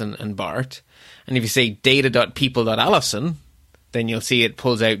Alison and Bart. And if you say data.people.alison, then you'll see it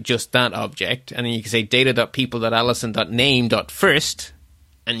pulls out just that object. And then you can say data.people.alison.name.first,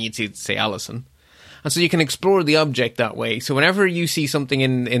 and you'd see it say Alison. And so you can explore the object that way. So whenever you see something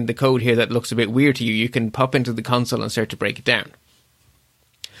in the code here that looks a bit weird to you, you can pop into the console and start to break it down.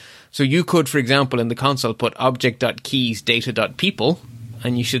 So you could, for example, in the console put object.keys data.people,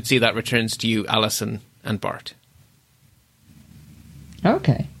 and you should see that returns to you Alison and Bart.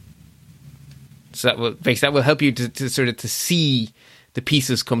 Okay. So that will help you to sort of to see the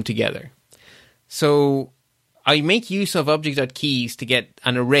pieces come together. So I make use of object.keys to get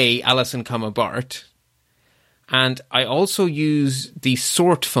an array Alison, Bart. And I also use the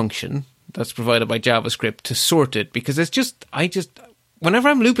sort function that's provided by JavaScript to sort it, because whenever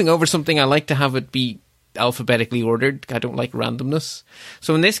I'm looping over something, I like to have it be alphabetically ordered. I don't like randomness.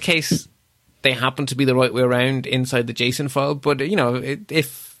 So in this case, they happen to be the right way around inside the JSON file. But,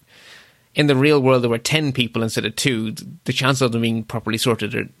 if in the real world there were 10 people instead of 2, the chances of them being properly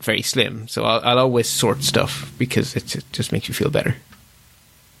sorted are very slim. So I'll always sort stuff because it just makes you feel better.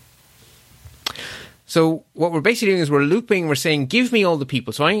 So what we're basically doing is we're looping, we're saying, give me all the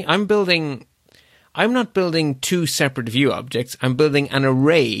people. So I'm not building 2 separate view objects. I'm building an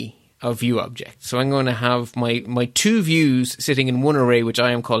array of view objects. So I'm going to have my 2 views sitting in one array, which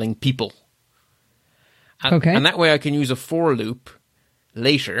I am calling people. And that way I can use a for loop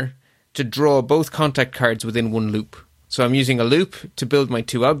later to draw both contact cards within one loop. So I'm using a loop to build my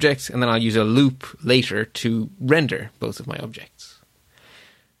 2 objects, and then I'll use a loop later to render both of my objects.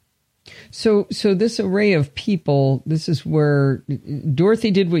 So this array of people, this is where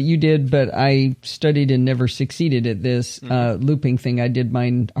Dorothy did what you did, but I studied and never succeeded at this looping thing. I did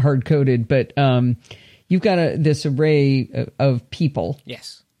mine hard-coded, but you've got this array of people.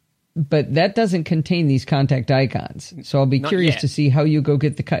 Yes. But that doesn't contain these contact icons. So I'll be curious to see how you go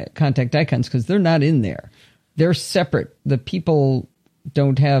get the contact icons, because they're not in there. They're separate. The people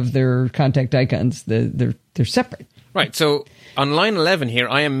don't have their contact icons. They're separate. Right, so on line 11 here,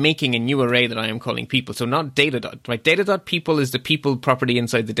 I am making a new array that I am calling people. So not data. Right, data.people is the people property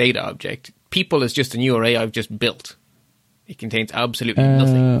inside the data object. People is just a new array I've just built. It contains absolutely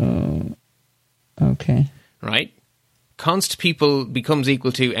nothing. Okay. Right? Const people becomes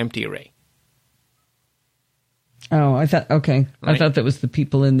equal to empty array. Oh, I thought, okay. Right. I thought that was the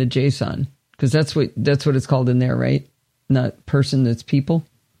people in the JSON, because that's what it's called in there, right? Not person, it's people?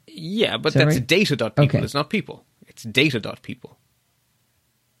 Yeah, but that that's right? data.people. Okay. It's not people. It's data.people.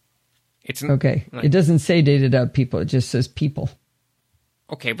 Okay. Right. It doesn't say data.people. It just says people.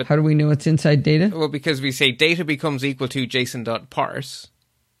 Okay, but how do we know it's inside data? Well, because we say data becomes equal to json.parse.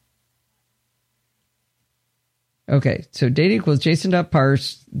 Okay, so data equals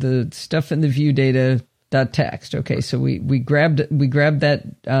json.parse, the stuff in the view data.text. Okay, so we grabbed that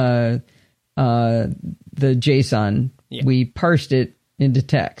the JSON, we parsed it into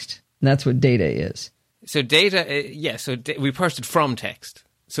text. And that's what data is. So data, we parsed it from text.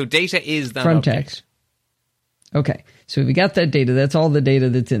 So data is that from object. Text. Okay, so we got that data. That's all the data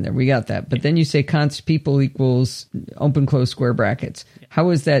that's in there. We got that. But then you say const people equals open close square brackets. Yeah. How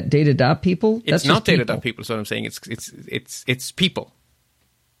is that data dot people? It's not data dot people. So I'm saying it's people.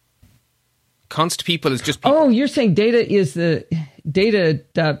 Const people is just people. Oh, you're saying data is the data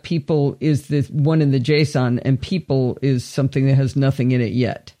dot people is the one in the JSON, and people is something that has nothing in it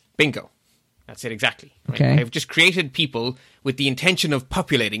yet. Bingo. That's it exactly. Right? Okay. I've just created people with the intention of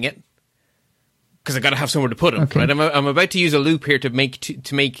populating it, because I've got to have somewhere to put them. Okay. Right? I'm about to use a loop here to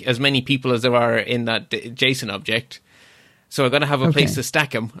make as many people as there are in that JSON object. So I've got to have a place to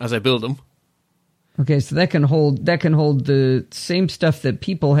stack them as I build them. Okay, so that can hold the same stuff that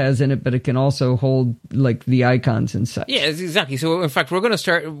people has in it, but it can also hold like the icons and such. Yeah, exactly. So in fact, we're going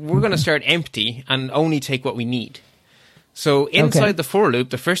to start empty and only take what we need. So inside the for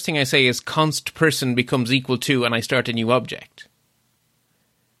loop, the first thing I say is const person becomes equal to, and I start a new object.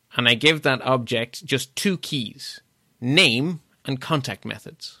 And I give that object just 2 keys, name and contact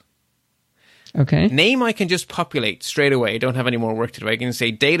methods. Okay. Name I can just populate straight away. I don't have any more work to do. I can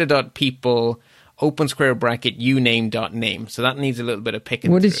say data.people open square bracket uname.name. So that needs a little bit of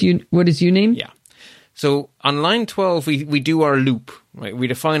picking. What is uname? Yeah. So on line 12, we do our loop, right? We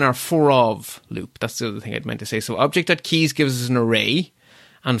define our for of loop. That's the other thing I'd meant to say. So object.keys gives us an array,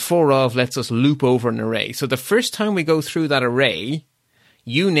 and for of lets us loop over an array. So the first time we go through that array,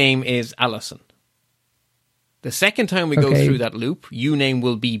 uname is Alison. The second time we go through that loop, uname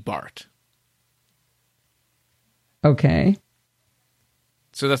will be Bart. Okay.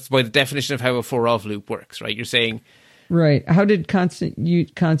 So that's by the definition of how a for of loop works, right? You're saying... Right. How did const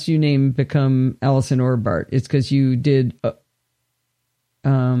uname become Alison or Bart? It's because you did...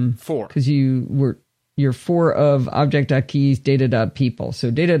 for. Because you're for of object.keys data.people.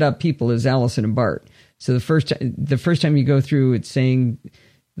 So data.people is Alison and Bart. So the first time you go through, it's saying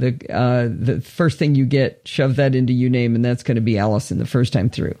the first thing you get, shove that into uname, and that's going to be Alison the first time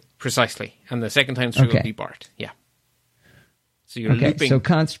through. Precisely. And the second time through will be Bart. Yeah. So you're looping. So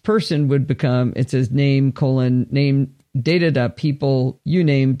const person would become, it says name : name data.people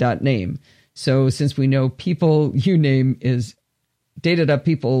uname.name. So since we know people uname is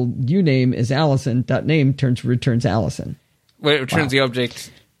data.people uname is Alison.name returns Alison. Well, it returns the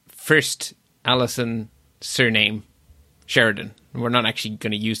object first Alison, surname, Sheridan. We're not actually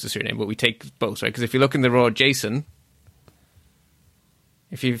going to use the surname, but we take both, right? Because if you look in the raw JSON,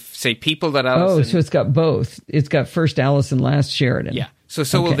 if you say people.Alison... Oh, so it's got both. It's got first Alison, last Sheridan. Yeah. So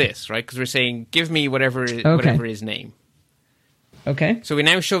will this, right? Because we're saying, give me whatever is name. Okay. So we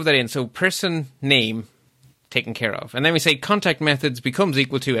now shove that in. So person name taken care of. And then we say contact methods becomes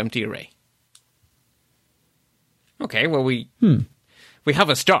equal to empty array. Okay, well, we have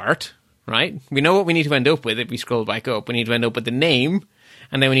a start, right? We know what we need to end up with if we scroll back up. We need to end up with the name,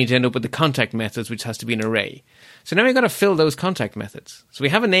 and then we need to end up with the contact methods, which has to be an array. So now we've got to fill those contact methods. So we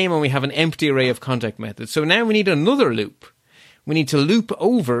have a name and we have an empty array of contact methods. So now we need another loop. We need to loop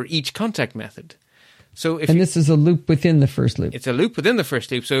over each contact method. So this is a loop within the first loop. It's a loop within the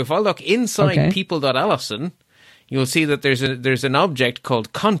first loop. So if I look inside people.Alison, you'll see that there's an object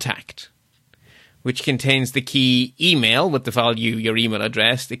called contact, which contains the key email with the value your email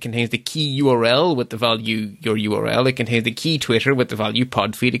address. It contains the key URL with the value your URL. It contains the key Twitter with the value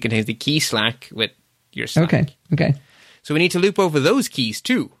podfeed. It contains the key Slack with your Slack. Okay. So we need to loop over those keys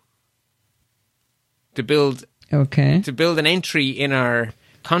too to build an entry in our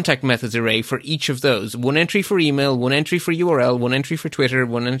contact methods array for each of those. One entry for email, one entry for URL, one entry for Twitter,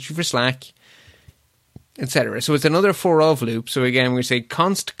 one entry for Slack, etc. So it's another for of loop. So again, we say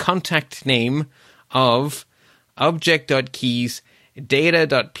const contact name of object.keys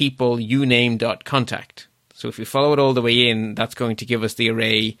data.people uname.contact. So if you follow it all the way in, that's going to give us the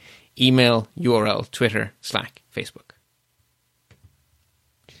array email, URL, Twitter, Slack, Facebook.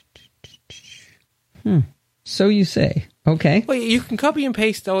 So you say. Okay. Well, you can copy and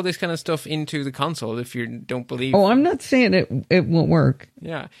paste all this kind of stuff into the console if you don't believe. Oh, I'm not saying it won't work.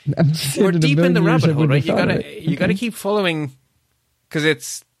 Yeah. We're deep in the rabbit hole, right? You gotta keep following, because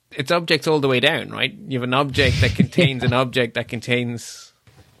it's objects all the way down, right? You have an object that contains an object that contains...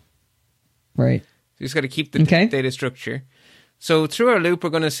 Right. You just got to keep the data structure. So through our loop,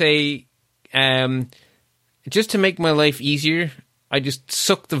 we're going to say, just to make my life easier, I just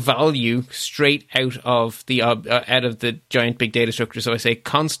suck the value straight out of the giant big data structure. So I say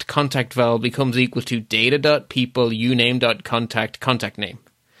const contact val becomes equal to data.people uname.contact contact name.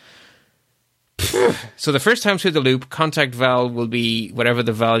 So the first time through the loop, contact val will be whatever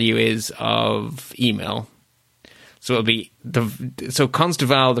the value is of email. So it'll be const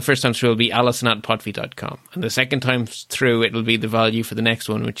val the first time through will be alison@podfeed.com, and the second time through it'll be the value for the next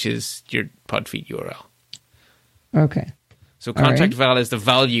one, which is your podfeed URL. Okay. So contact val is the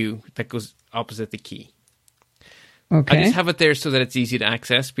value that goes opposite the key. Okay. I just have it there so that it's easy to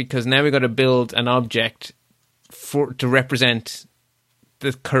access, because now we've got to build an object to represent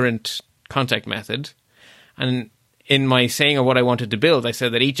the current contact method. And in my saying of what I wanted to build, I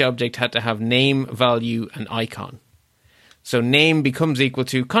said that each object had to have name, value, and icon. So name becomes equal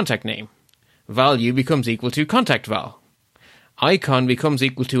to contact name. Value becomes equal to contact val. Icon becomes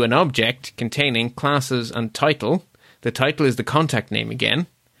equal to an object containing classes and title. The title is the contact name again.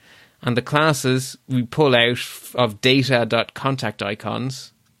 And the classes we pull out of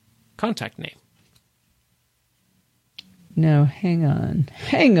data.contactIcons, contact name. Now, hang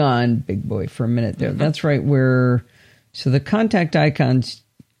on, big boy, for a minute there. That's right where... So the contact icons,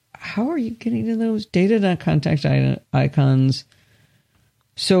 how are you getting to those? Data.contact icons.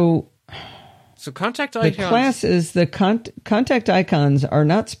 So contact icons... The class is the contact icons are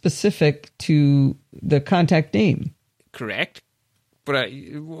not specific to the contact name. Correct. But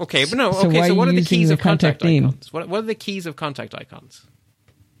okay, but no. So okay, so what are the keys the of contact name? Icons? What are the keys of contact icons?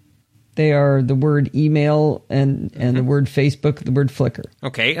 They are the word email and the word Facebook, the word Flickr.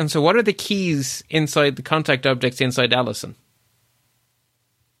 Okay, and so what are the keys inside the contact objects inside Alison?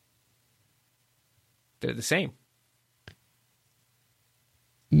 They're the same.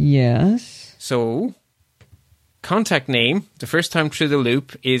 Yes. So, contact name, the first time through the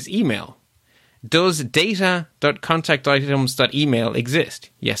loop, is email. Does data.contactitems.email exist?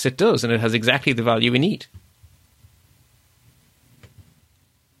 Yes, it does, and it has exactly the value we need.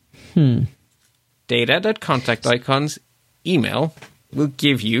 Data.contactIcons email will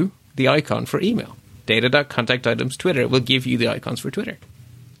give you the icon for email. Data.contactItems Twitter will give you the icons for Twitter.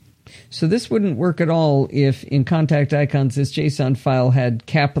 So this wouldn't work at all if in contact icons this JSON file had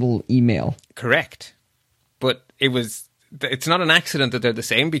capital email. Correct. But it's not an accident that they're the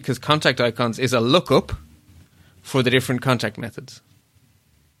same, because contact icons is a lookup for the different contact methods.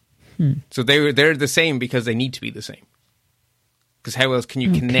 So they're the same because they need to be the same. Because how else can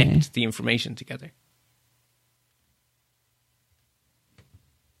you connect the information together?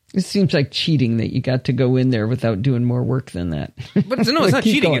 It seems like cheating that you got to go in there without doing more work than that. But no, it's not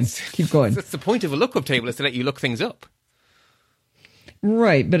cheating. Keep going. That's the point of a lookup table, is to let you look things up.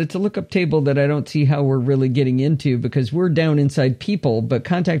 Right, but it's a lookup table that I don't see how we're really getting into, because we're down inside people, but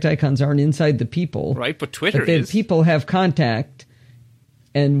contact icons aren't inside the people. Right, but Twitter but is. People have contact,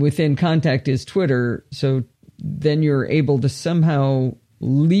 and within contact is Twitter, so then you're able to somehow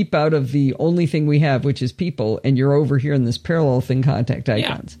leap out of the only thing we have, which is people, and you're over here in this parallel thing, contact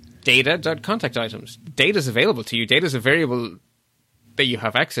icons. Yeah. Data.contactitems. Data's available to you. Data's a variable that you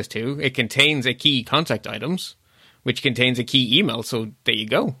have access to. It contains a key contact items, which contains a key email, so there you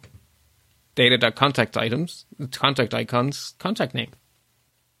go. Data.contactItems, contact icons, contact name.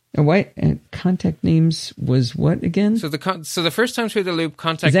 And why contact names was what again? So the first time through the loop,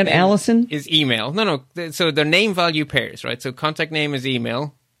 contact is that name Allison? Is email. No. So they're name value pairs, right? So contact name is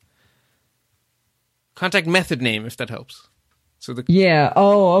email. Contact method name, if that helps. So yeah.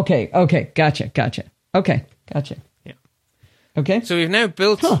 Oh, okay. Gotcha. Okay, gotcha. Yeah. Okay. So we've now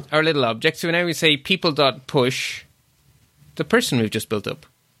built our little object. So now we say people.push the person we've just built up.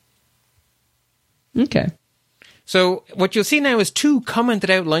 Okay. So what you'll see now is two commented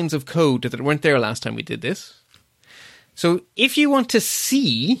out lines of code that weren't there last time we did this. So if you want to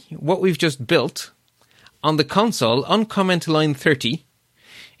see what we've just built on the console, uncomment line 30.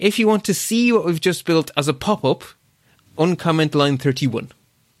 If you want to see what we've just built as a pop-up, uncomment line 31.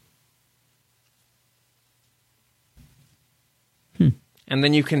 And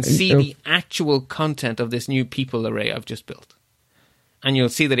then you can see the actual content of this new people array I've just built. And you'll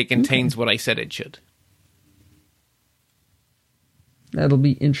see that it contains what I said it should. That'll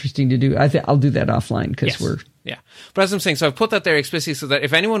be interesting to do. I'll do that offline because Yeah. But as I'm saying, so I've put that there explicitly so that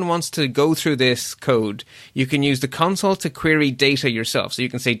if anyone wants to go through this code, you can use the console to query data yourself. So you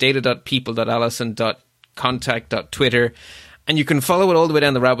can say data.people.allison.contact.twitter, and you can follow it all the way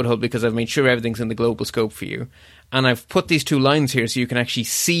down the rabbit hole because I've made sure everything's in the global scope for you. And I've put these two lines here so you can actually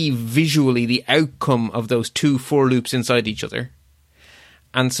see visually the outcome of those two for loops inside each other.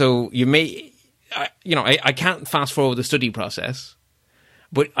 And so you may, I can't fast forward the study process,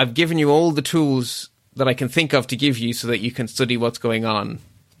 but I've given you all the tools that I can think of to give you so that you can study what's going on.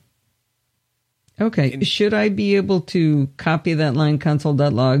 Okay. Should I be able to copy that line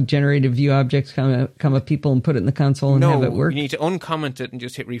console.log, generate a view objects, come up people, and put it in the console and have it work? No, you need to uncomment it and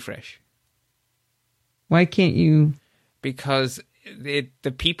just hit refresh. Why can't you? Because the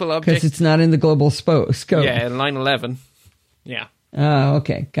people object... Because it's not in the global scope. Yeah, in line 11. Yeah. Oh,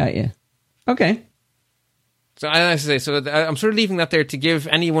 okay. Got you. Okay. So as I say, I'm sort of leaving that there to give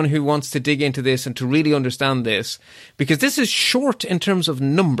anyone who wants to dig into this and to really understand this, because this is short in terms of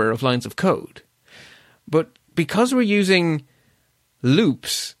number of lines of code. But because we're using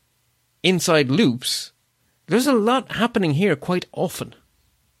loops inside loops, there's a lot happening here quite often.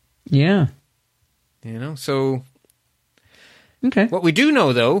 Yeah. So... Okay. What we do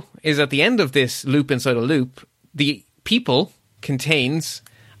know, though, is at the end of this loop inside a loop, the people contains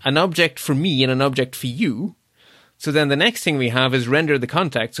an object for me and an object for you. So then the next thing we have is render the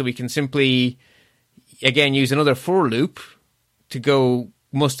contact, so we can simply, again, use another for loop to go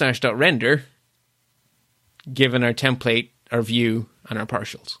mustache.render, given our template, our view, and our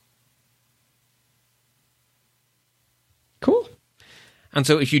partials. Cool. And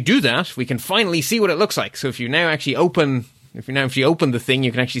so if you do that, we can finally see what it looks like. So if you now actually open the thing,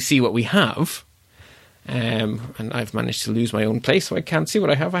 you can actually see what we have. And I've managed to lose my own place, so I can't see what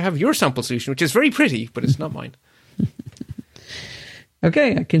I have. I have your sample solution, which is very pretty, but it's not mine.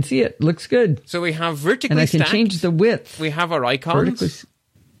 Okay, I can see it. Looks good. So we have vertically stacked. And I can change the width. We have our icons.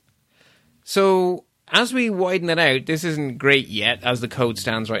 So as we widen it out, this isn't great yet, as the code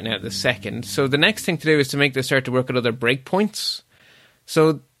stands right now at the second. So the next thing to do is to make this start to work at other breakpoints.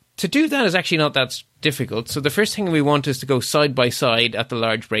 So to do that is actually not that difficult. So the first thing we want is to go side by side at the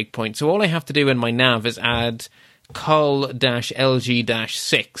large breakpoint. So all I have to do in my nav is add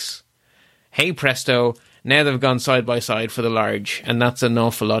col-lg-6. Hey presto, now they've gone side by side for the large, and that's an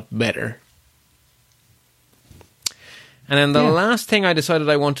awful lot better. And then the last thing I decided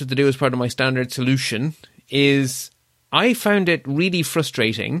I wanted to do as part of my standard solution is I found it really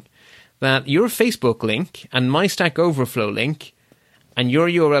frustrating that your Facebook link and my Stack Overflow link and your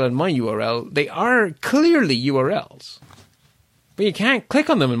URL and my URL, they are clearly URLs. But you can't click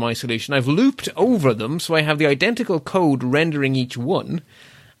on them in my solution. I've looped over them, so I have the identical code rendering each one,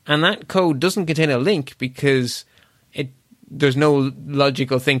 and that code doesn't contain a link because there's no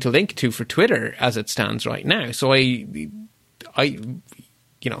logical thing to link to for Twitter as it stands right now. So you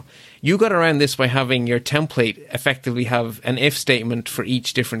got around this by having your template effectively have an if statement for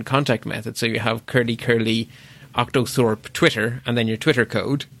each different contact method. So you have curly Octothorpe Twitter and then your Twitter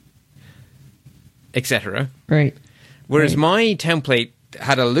code, etc. Right. Whereas my template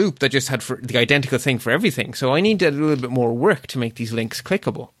had a loop that just had the identical thing for everything. So I needed a little bit more work to make these links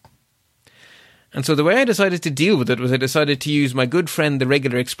clickable. And so the way I decided to deal with it was I decided to use my good friend, the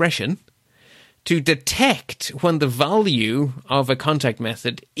regular expression, to detect when the value of a contact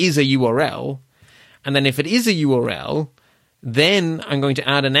method is a URL. And then if it is a URL, then I'm going to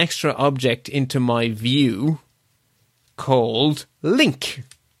add an extra object into my view called link,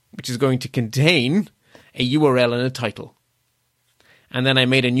 which is going to contain a URL and a title. And then I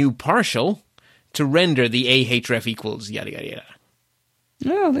made a new partial to render the ahref equals yada, yada, yada.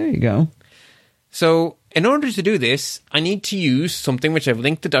 Oh, there you go. So in order to do this, I need to use something which I've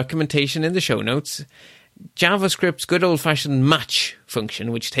linked the documentation in the show notes, JavaScript's good old-fashioned match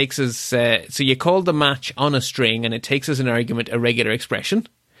function, which takes us... so you call the match on a string, and it takes as an argument a regular expression.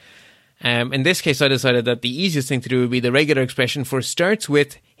 In this case, I decided that the easiest thing to do would be the regular expression for starts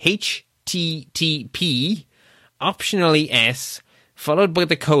with HTTP, optionally S, followed by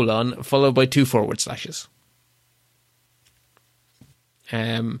the colon, followed by 2 forward slashes.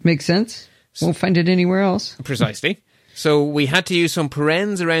 Makes sense. Won't find it anywhere else. Precisely. So we had to use some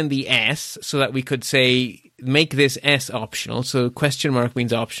parens around the S so that we could say, make this S optional. So question mark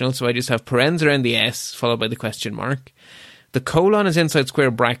means optional. So I just have parens around the S followed by the question mark. The colon is inside square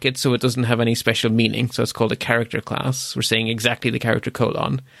brackets, so it doesn't have any special meaning. So it's called a character class. We're saying exactly the character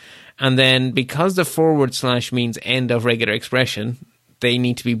colon. And then because the forward slash means end of regular expression, they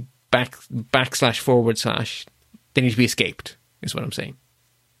need to be backslash forward slash. They need to be escaped, is what I'm saying.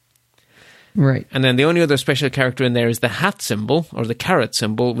 Right. And then the only other special character in there is the hat symbol, or the caret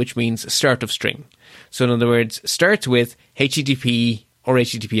symbol, which means start of string. So in other words, starts with HTTP or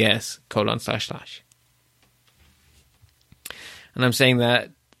HTTPS : //. And I'm saying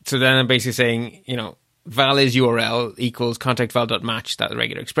that, so then I'm basically saying, val is URL equals contact val.match, that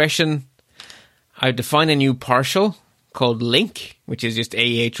regular expression. I define a new partial called link, which is just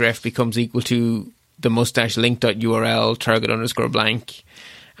ahref becomes equal to the mustache link.url target _ blank.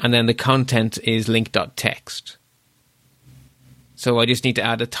 And then the content is link.text. So I just need to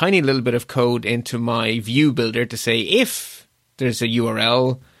add a tiny little bit of code into my view builder to say if there's a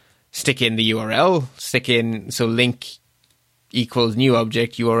URL, stick in the URL, so link equals new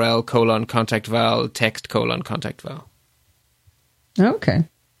object URL : contact val text : contact val. Okay.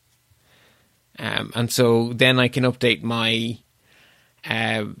 And so then I can update my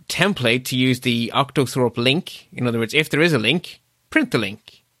template to use the Octothorpe link. In other words, if there is a link, print the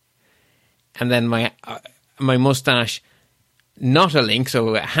link. And then my mustache, not a link,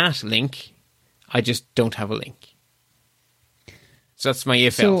 so a hat link, I just don't have a link. So that's my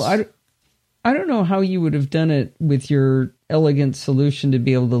if-else. So I don't know how you would have done it with your elegant solution to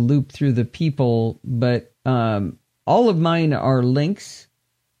be able to loop through the people, but all of mine are links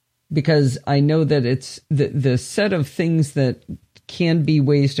because I know that it's the set of things that can be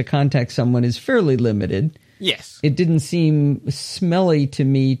ways to contact someone is fairly limited. Yes. It didn't seem smelly to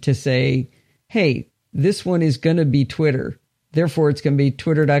me to say, hey, this one is going to be Twitter. Therefore, it's going to be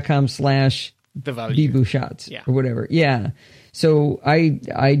twitter.com/bbushots or whatever. Yeah. So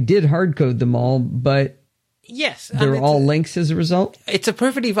I did hard code them all, but yes, they're all links as a result. It's a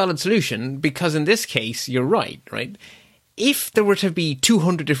perfectly valid solution because in this case, you're right? If there were to be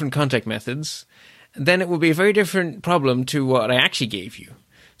 200 different contact methods, then it would be a very different problem to what I actually gave you.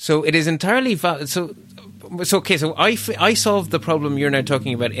 So it is entirely valid. So I solved the problem you're now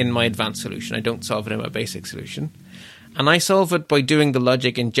talking about in my advanced solution. I don't solve it in my basic solution. And I solve it by doing the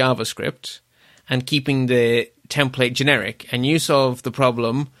logic in JavaScript and keeping the template generic. And you solve the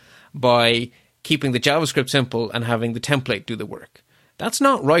problem by keeping the JavaScript simple and having the template do the work. That's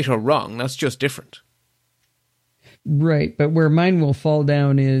not right or wrong. That's just different. Right. But where mine will fall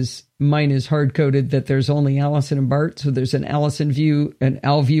down is mine is hard-coded that there's only Allison and Bart. So there's an Allison view, an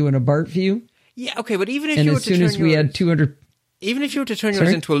Al view, and a Bart view. Yeah, okay, but even if And you were as to soon turn as we yours, had 200... even if you were to turn yours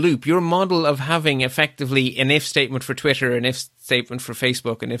Sorry? into a loop, your model of having effectively an if statement for Twitter, an if statement for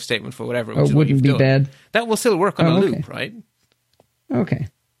Facebook, an if statement for whatever, which is what wouldn't you've be done, bad. that will still work on a Oh, loop, okay. right? Okay.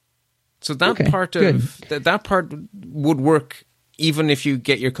 So that Okay, part of that part would work even if you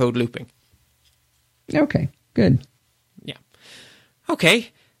get your code looping. Okay, good. Yeah.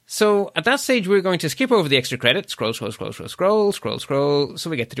 Okay. So at that stage, we're going to skip over the extra credit, scroll, so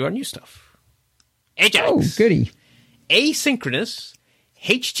we get to do our new stuff. Ajax. Oh, goody. Asynchronous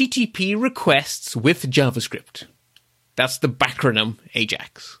HTTP requests with JavaScript. That's the backronym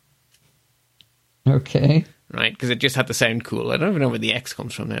Ajax. Okay. Right? Because it just had to sound cool. I don't even know where the X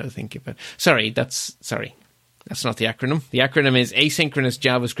comes from now, I think. But sorry. That's not the acronym. The acronym is Asynchronous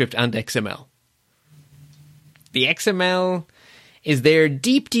JavaScript and XML. The XML is there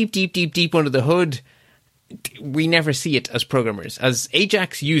deep under the hood. We never see it as programmers. As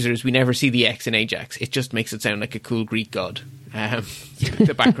Ajax users, we never see the X in Ajax. It just makes it sound like a cool Greek god. It's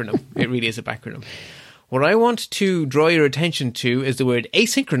a backronym. It really is a backronym. What I want to draw your attention to is the word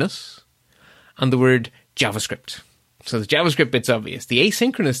asynchronous and the word JavaScript. So the JavaScript bit's obvious. The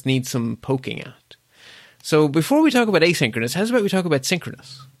asynchronous needs some poking at. So before we talk about asynchronous, how's about we talk about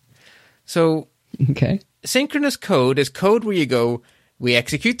synchronous? So Okay. synchronous code is code where you go, we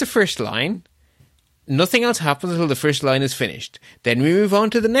execute the first line, nothing else happens until the first line is finished. Then we move on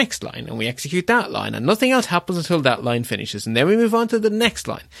to the next line and we execute that line, and nothing else happens until that line finishes. And then we move on to the next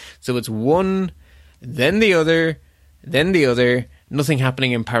line. So it's one, then the other, nothing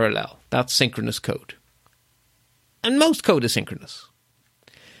happening in parallel. That's synchronous code. And most code is synchronous.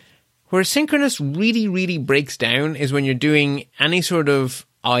 Where synchronous really, really breaks down is when you're doing any sort of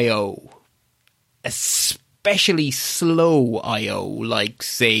I.O., especially slow I.O., like,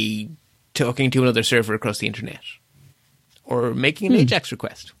 say, talking to another server across the internet or making an Ajax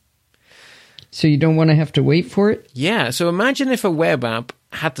request. So you don't want to have to wait for it? Yeah, so imagine if a web app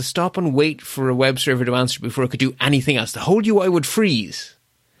had to stop and wait for a web server to answer before it could do anything else. The whole UI would freeze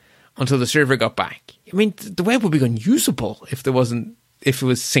until the server got back. I mean, the web would be unusable if it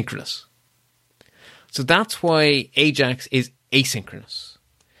was synchronous. So that's why Ajax is asynchronous.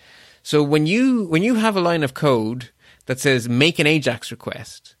 So when you have a line of code that says make an Ajax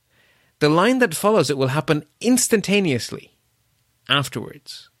request, the line that follows it will happen instantaneously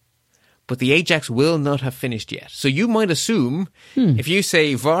afterwards. But the Ajax will not have finished yet. So you might assume if you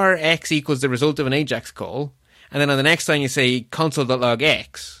say var x equals the result of an Ajax call, and then on the next line you say console.log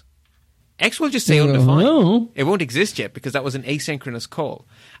x, X will just say undefined. Oh. It won't exist yet because that was an asynchronous call.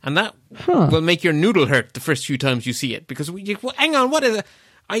 And that will make your noodle hurt the first few times you see it. Because, hang on, what is it?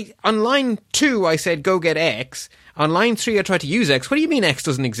 On line 2, I said, go get X. On line 3, I tried to use X. What do you mean X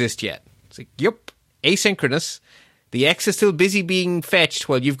doesn't exist yet? It's like, yup, asynchronous. The X is still busy being fetched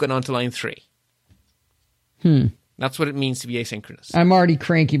while you've gone on to line 3. That's what it means to be asynchronous. I'm already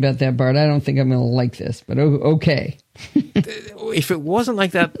cranky about that, Bart. I don't think I'm going to like this, but okay. If it wasn't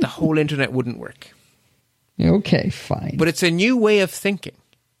like that, the whole internet wouldn't work. Okay, fine. But it's a new way of thinking.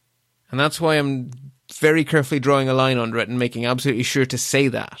 And that's why I'm very carefully drawing a line under it and making absolutely sure to say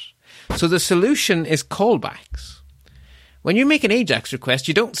that. So the solution is callbacks. When you make an Ajax request,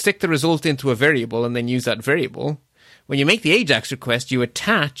 you don't stick the result into a variable and then use that variable. When you make the Ajax request, you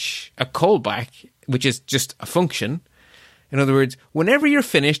attach a callback, which is just a function. In other words, whenever you're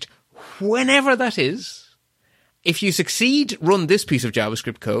finished, whenever that is, if you succeed, run this piece of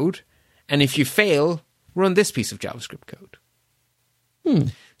JavaScript code. And if you fail, run this piece of JavaScript code.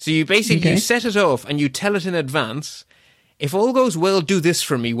 So you basically you set it off and you tell it in advance, if all goes well, do this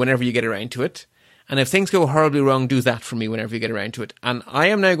for me whenever you get around to it. And if things go horribly wrong, do that for me whenever you get around to it. And I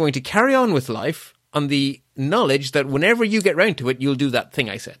am now going to carry on with life on the knowledge that whenever you get round to it, you'll do that thing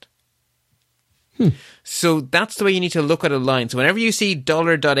I said. So that's the way you need to look at a line. So whenever you see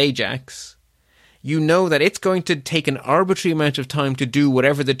 $.ajax, you know that it's going to take an arbitrary amount of time to do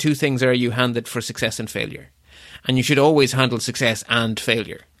whatever the two things are you handed for success and failure. And you should always handle success and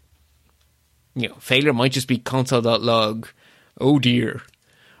failure. You know, failure might just be console.log, oh dear.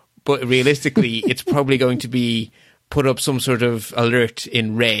 But realistically, it's probably going to be put up some sort of alert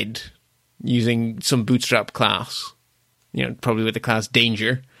in red using some bootstrap class, you know, probably with the class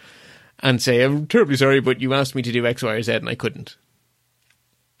danger, and say, I'm terribly sorry, but you asked me to do X, Y, or Z, and I couldn't.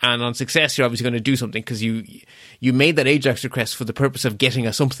 And on success, you're obviously going to do something because you made that Ajax request for the purpose of getting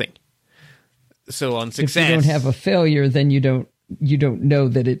a something. So on success, if you don't have a failure, then you don't know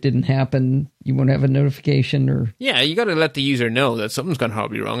that it didn't happen. You won't have a notification or... Yeah, you got to let the user know that something's gone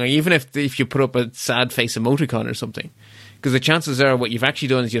horribly wrong, even if you put up a sad face emoticon or something. Because the chances are what you've actually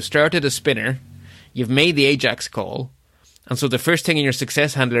done is you've started a spinner, you've made the Ajax call, And so the first thing in your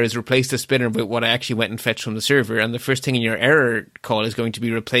success handler is replace the spinner with what I actually went and fetched from the server. And the first thing in your error call is going to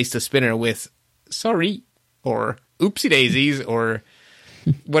be replace the spinner with sorry or oopsie daisies or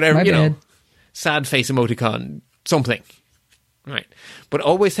whatever, sad face emoticon, something. Right. But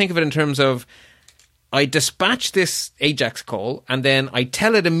always think of it in terms of I dispatch this AJAX call and then I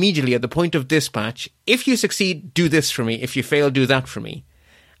tell it immediately at the point of dispatch, if you succeed, do this for me. If you fail, do that for me.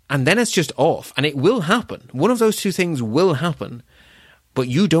 And then it's just off, and it will happen. One of those two things will happen, but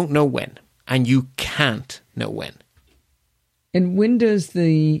you don't know when, and you can't know when. And when does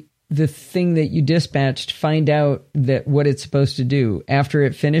the thing that you dispatched find out that what it's supposed to do? After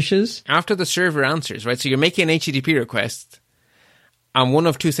it finishes? After the server answers, right? So you're making an HTTP request, and one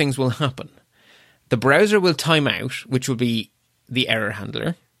of two things will happen. The browser will time out, which will be the error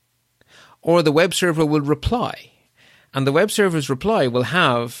handler, or the web server will reply. And the web server's reply will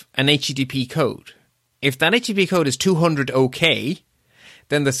have an HTTP code. If that HTTP code is 200 OK,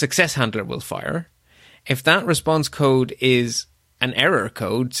 then the success handler will fire. If that response code is an error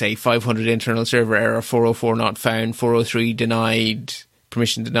code, say 500 internal server error, 404 not found, 403 denied,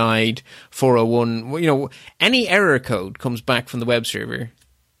 permission denied, 401, any error code comes back from the web server,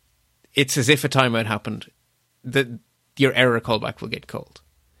 it's as if a timeout happened, that your error callback will get called.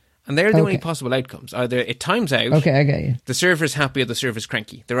 And they're the only possible outcomes. Either it times out, okay, I got you. The server's happy or the server's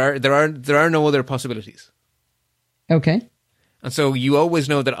cranky. There are no other possibilities. Okay. And so you always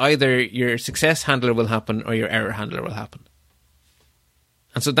know that either your success handler will happen or your error handler will happen.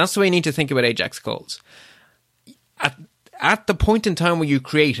 And so that's the way you need to think about AJAX calls. At the point in time where you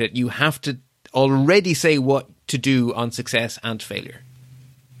create it, you have to already say what to do on success and failure.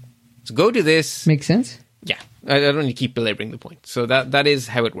 So go do this. Makes sense. Yeah, I don't need to keep belaboring the point. So that is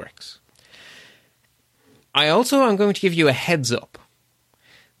how it works. I also am going to give you a heads up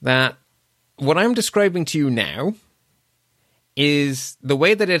that what I'm describing to you now is the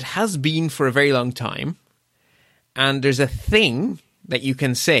way that it has been for a very long time. And there's a thing that you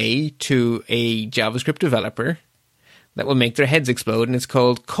can say to a JavaScript developer that will make their heads explode, and it's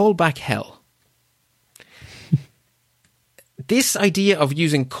called callback hell. This idea of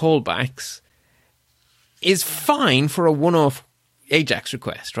using callbacks is fine for a one-off AJAX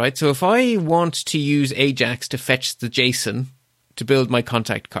request, right? So if I want to use AJAX to fetch the JSON to build my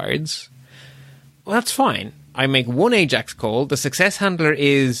contact cards, well, that's fine. I make one AJAX call. The success handler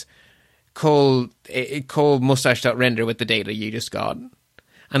is call mustache.render with the data you just got.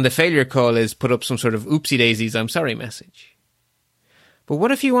 And the failure call is put up some sort of oopsie daisies, I'm sorry message. But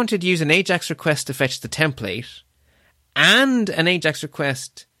what if you wanted to use an AJAX request to fetch the template and an AJAX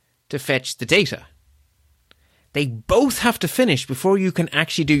request to fetch the data? They both have to finish before you can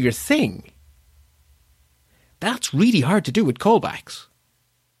actually do your thing. That's really hard to do with callbacks.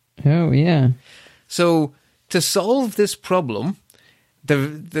 Oh, yeah. So to solve this problem, so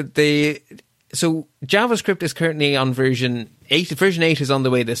JavaScript is currently on version 8. Version 8 is on the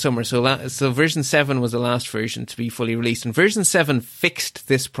way this summer. So version 7 was the last version to be fully released. And version 7 fixed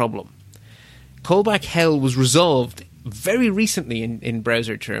this problem. Callback hell was resolved very recently in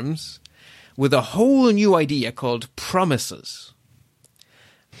browser terms, with a whole new idea called promises.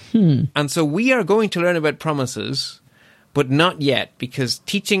 And so we are going to learn about promises, but not yet, because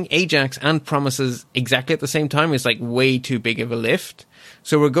teaching AJAX and promises exactly at the same time is like way too big of a lift.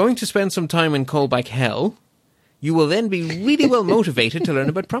 So we're going to spend some time in callback hell. You will then be really well motivated to learn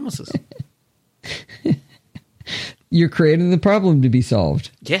about promises. You're creating the problem to be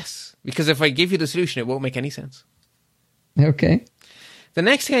solved. Yes, because if I give you the solution, it won't make any sense. Okay. The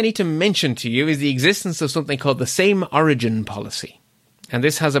next thing I need to mention to you is the existence of something called the same origin policy. And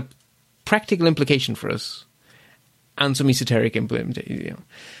this has a practical implication for us and some esoteric implementation.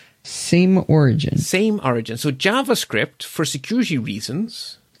 Same origin. Same origin. So JavaScript, for security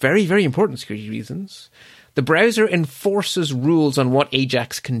reasons, very, very important security reasons, the browser enforces rules on what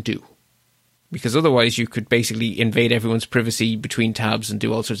AJAX can do. Because otherwise you could basically invade everyone's privacy between tabs and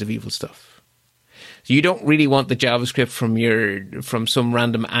do all sorts of evil stuff. So you don't really want the JavaScript from some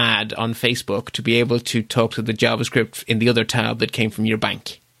random ad on Facebook to be able to talk to the JavaScript in the other tab that came from your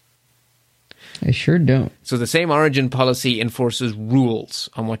bank. I sure don't. So the same origin policy enforces rules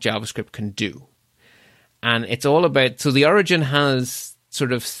on what JavaScript can do. And it's all about, so the origin has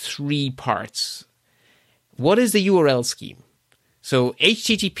sort of three parts. What is the URL scheme? So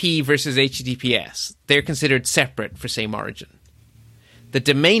HTTP versus HTTPS, they're considered separate for same origin. The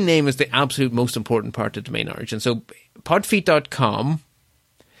domain name is the absolute most important part of domain origin. So podfeet.com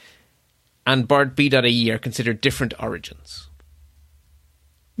and bartb.ie are considered different origins.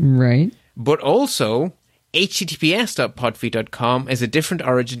 Right. But also, https.podfeet.com is a different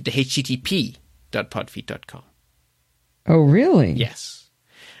origin to http.podfeet.com. Oh, really? Yes.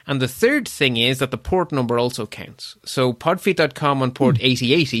 And the third thing is that the port number also counts. So podfeet.com on port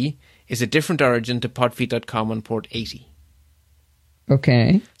 8080 is a different origin to podfeet.com on port 80.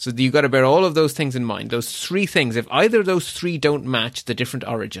 Okay. So you've got to bear all of those things in mind. Those three things, if either of those three don't match the different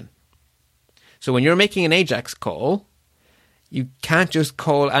origin. So when you're making an AJAX call, you can't just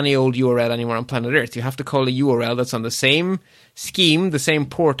call any old URL anywhere on planet Earth. You have to call a URL that's on the same scheme, the same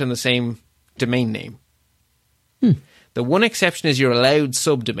port, and the same domain name. The one exception is you're allowed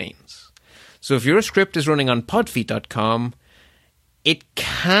subdomains. So if your script is running on podfeet.com, it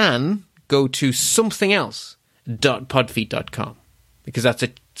can go to something else, .podfeet.com, because that's a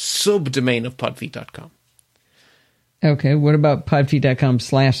subdomain of podfeet.com. Okay, what about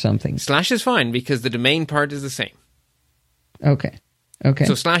podfeet.com/something? Slash is fine because the domain part is the same. Okay.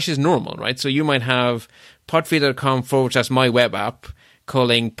 So slash is normal, right? So you might have podfeet.com/my web app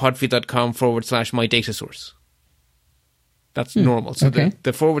calling podfeet.com/my data source. That's normal. So okay.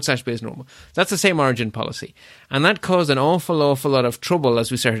 the / bit is normal. That's the same origin policy. And that caused an awful lot of trouble as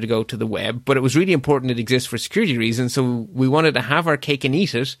we started to go to the web. But it was really important it exists for security reasons. So we wanted to have our cake and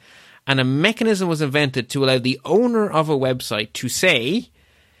eat it. And a mechanism was invented to allow the owner of a website to say,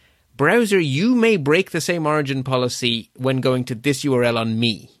 browser, you may break the same origin policy when going to this URL on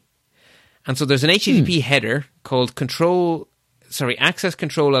me. And so there's an HTTP header called access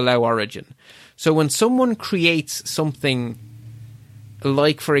control allow origin. So when someone creates something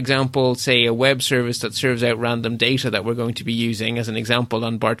like, for example, say a web service that serves out random data that we're going to be using as an example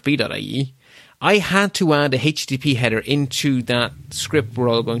on bartb.ie, I had to add a HTTP header into that script we're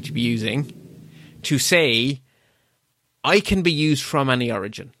all going to be using to say, I can be used from any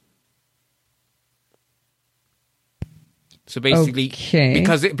origin. So basically,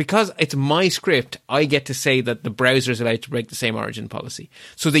 because it's my script, I get to say that the browser is allowed to break the same origin policy.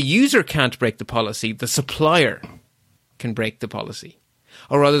 So the user can't break the policy, the supplier can break the policy.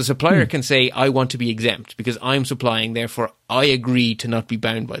 Or rather, the supplier can say, I want to be exempt because I'm supplying, therefore I agree to not be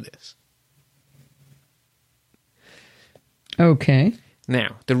bound by this. Okay.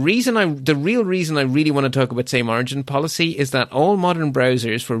 Now, the real reason I really want to talk about same origin policy is that all modern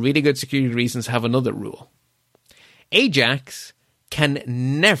browsers, for really good security reasons, have another rule. AJAX can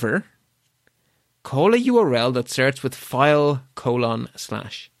never call a URL that starts with file :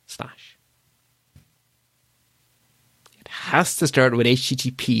 //. It has to start with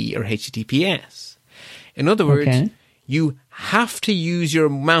HTTP or HTTPS. In other words, you have to use your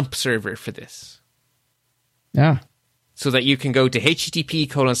MAMP server for this. Yeah. So that you can go to http :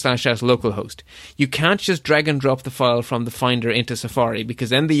 localhost. You can't just drag and drop the file from the Finder into Safari because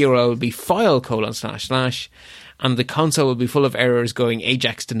then the URL will be file : / and the console will be full of errors going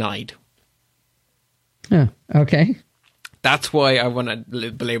AJAX denied. Yeah. Okay. That's why I want to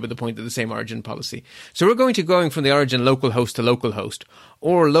belabor the point of the same origin policy. So we're going from the origin localhost to localhost,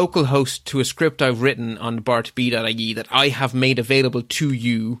 or localhost to a script I've written on bartb.ie that I have made available to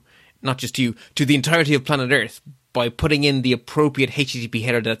you, not just to you, to the entirety of planet Earth, by putting in the appropriate HTTP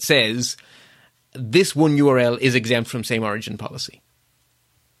header that says, this one URL is exempt from same origin policy.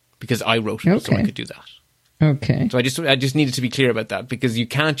 Because I wrote it, so I could do that. Okay. So I just needed to be clear about that, because you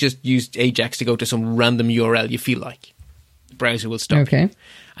can't just use AJAX to go to some random URL you feel like. The browser will stop you.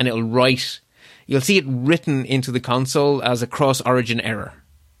 And you'll see it written into the console as a cross-origin error.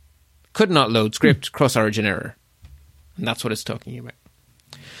 Could not load script, cross-origin error. And that's what it's talking about.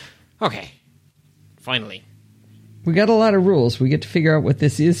 Okay. Finally. We got a lot of rules. We get to figure out what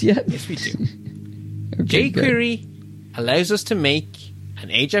this is yet? Yes, we do. jQuery allows us to make an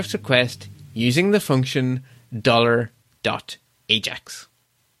AJAX request using the function $.ajax.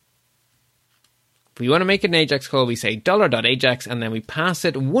 If we want to make an AJAX call, we say $.ajax, and then we pass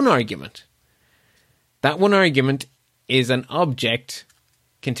it one argument. That one argument is an object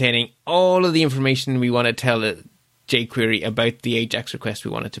containing all of the information we want to tell jQuery about the AJAX request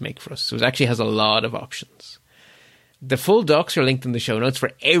we wanted to make for us. So it actually has a lot of options. The full docs are linked in the show notes for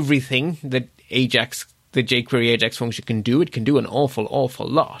everything that the jQuery AJAX function can do. It can do an awful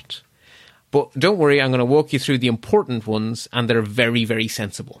lot. But don't worry, I'm going to walk you through the important ones, and they're very, very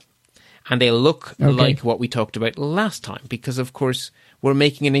sensible. And they look like what we talked about last time, because, of course, we're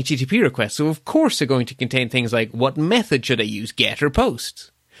making an HTTP request. So, of course, they're going to contain things like, what method should I use, get or post?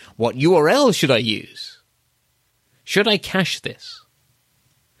 What URL should I use? Should I cache this?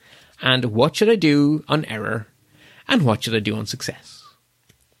 And what should I do on error? And what should I do on success?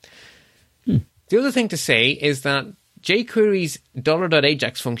 The other thing to say is that jQuery's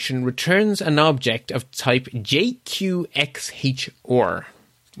 $.ajax function returns an object of type JQXHR,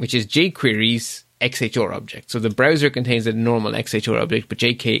 which is jQuery's XHR object. So the browser contains a normal XHR object, but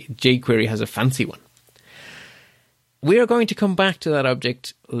jQuery has a fancy one. we are going to come back to that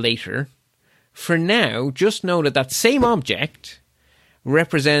object later. For now, just know that that same object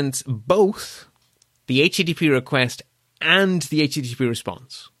represents both the HTTP request and the HTTP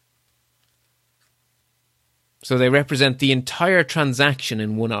response. So they represent the entire transaction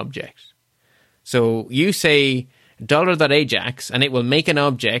in one object. So you say $.ajax, and it will make an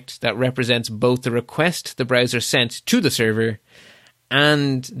object that represents both the request the browser sent to the server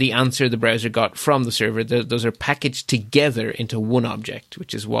and the answer the browser got from the server. Those are packaged together into one object,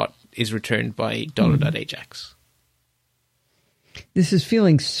 which is what is returned by $.ajax. This is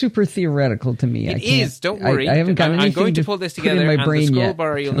feeling super theoretical to me. It is. Don't worry. I haven't got anything I'm going to pull this together, in my and brain the scroll yet.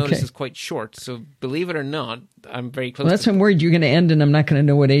 bar you'll notice is quite short. So believe it or not, I'm very close. Well, that's to why I'm worried you're going to end and I'm not going to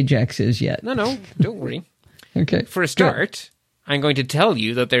know what Ajax is yet. No, don't worry. Okay. For a start, I'm going to tell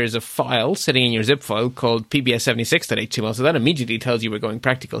you that there is a file sitting in your zip file called pbs76.html. So that immediately tells you we're going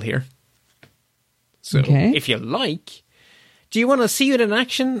practical here. So if you like, do you want to see it in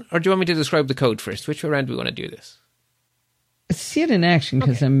action, or do you want me to describe the code first? Which way around do we want to do this? See it in action,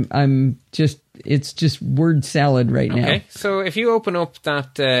 because it's just word salad right now. Okay, so if you open up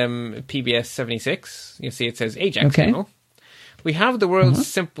that PBS76, you'll see it says Ajax demo. We have the world's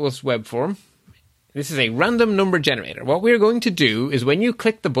simplest web form. This is a random number generator. What we're going to do is when you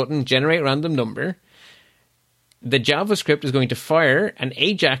click the button, generate random number, the JavaScript is going to fire an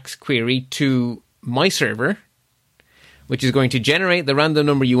Ajax query to my server, which is going to generate the random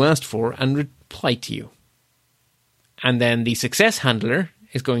number you asked for and reply to you. And then the success handler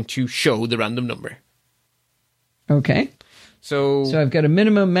is going to show the random number. Okay. So I've got a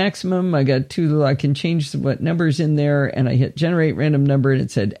minimum, maximum. I got two. I can change what numbers in there, and I hit generate random number, and it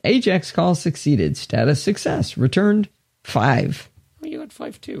said Ajax call succeeded. Status success. Returned 5. Oh, you got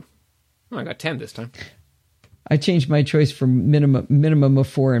 5 too. Oh, I got 10 this time. I changed my choice from minimum of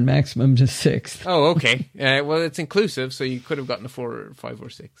 4 and maximum to 6. Oh, okay. Well, it's inclusive, so you could have gotten a 4 or 5 or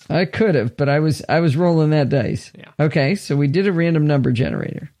 6. I could have, but I was rolling that dice. Yeah. Okay, so we did a random number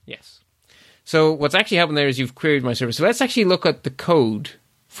generator. Yes. So what's actually happened there is you've queried my service. So let's actually look at the code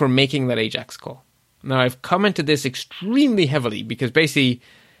for making that Ajax call. Now, I've commented this extremely heavily because basically,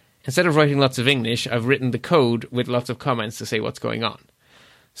 instead of writing lots of English, I've written the code with lots of comments to say what's going on.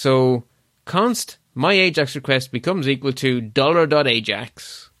 So const my Ajax request becomes equal to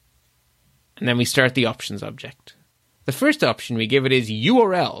 $.ajax, and then we start the options object. The first option we give it is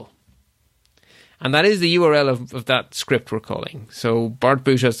URL, and that is the URL of that script we're calling. So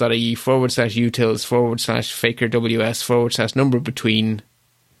bartbutos.ie /utils /fakerws /number between.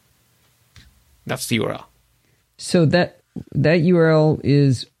 That's the URL. So that URL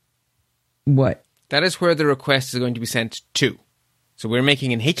is what? That is where the request is going to be sent to. So we're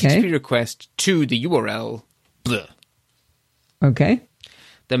making an HTTP request to the URL. Blah. Okay.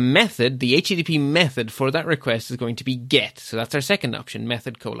 The method, the HTTP method for that request is going to be get. So that's our second option,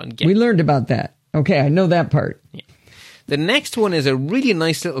 method : get. We learned about that. Okay, I know that part. Yeah. The next one is a really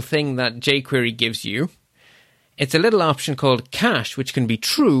nice little thing that jQuery gives you. It's a little option called cache, which can be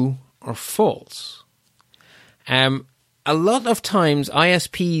true or false. A lot of times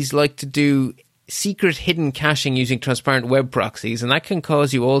ISPs like to do secret hidden caching using transparent web proxies, and that can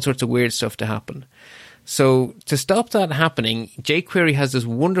cause you all sorts of weird stuff to happen. So to stop that happening, jQuery has this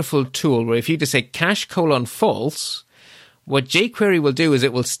wonderful tool where if you just say cache : false, what jQuery will do is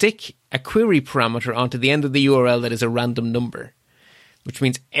it will stick a query parameter onto the end of the URL that is a random number, which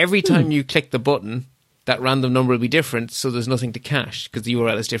means every time you click the button, that random number will be different, so there's nothing to cache because the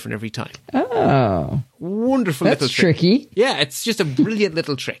URL is different every time. Oh. Wonderful little trick. That's tricky. Yeah, it's just a brilliant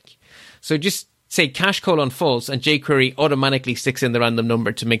little trick. So just say cache : false, and jQuery automatically sticks in the random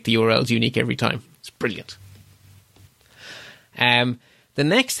number to make the URLs unique every time. It's brilliant. The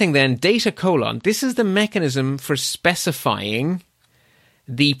next thing then, data : this is the mechanism for specifying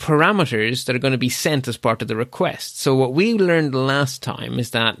the parameters that are going to be sent as part of the request. So what we learned last time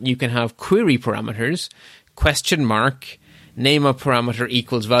is that you can have query parameters, ? name of parameter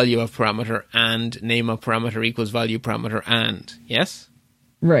equals value of parameter, and name of parameter equals value parameter, and. Yes?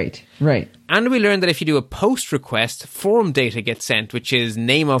 Right. And we learned that if you do a post request, form data gets sent, which is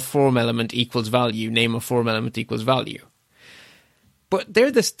name of form element equals value, name of form element equals value. But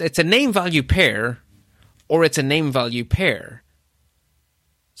it's a name value pair, or it's a name value pair.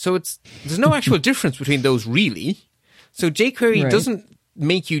 So there's no actual difference between those really. So jQuery doesn't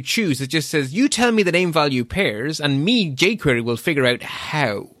make you choose. It just says, you tell me the name value pairs, and jQuery will figure out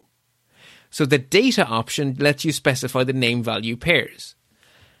how. So the data option lets you specify the name value pairs.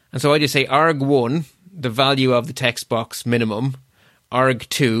 And so I just say arg1, the value of the text box minimum,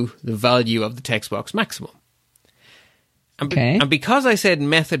 arg2, the value of the text box maximum. And because I said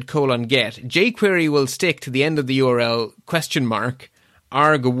method : get, jQuery will stick to the end of the URL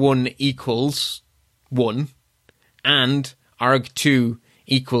arg1 equals 1 and arg2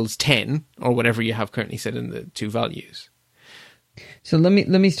 equals 10, or whatever you have currently set in the two values. So let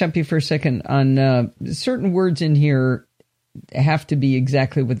me stop you for a second on certain words in here have to be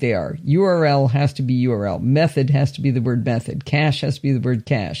exactly what they are. URL has to be URL. Method has to be the word method. Cache has to be the word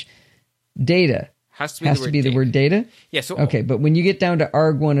cache. Data has to be the word data. Yeah. So okay, but when you get down to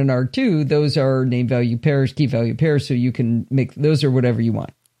arg1 and arg2, those are name value pairs, key value pairs. So you can make those are whatever you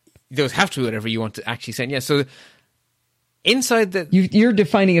want. Those have to be whatever you want to actually send. Yeah. So inside the you're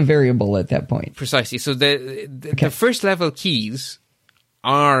defining a variable at that point. Precisely. So the first level keys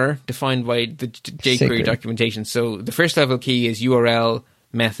are defined by the jQuery documentation. So the first level key is URL,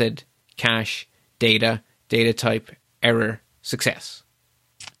 method, cache, data, data type, error, success.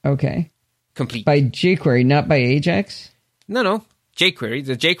 Okay. Complete. By jQuery, not by Ajax? No. jQuery.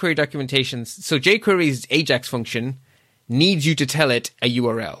 The jQuery documentation. So jQuery's Ajax function needs you to tell it a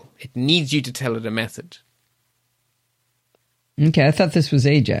URL. It needs you to tell it a method. Okay, I thought this was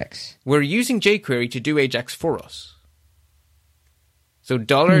Ajax. We're using jQuery to do Ajax for us. So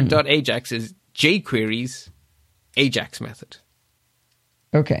 $.ajax is jQuery's Ajax method.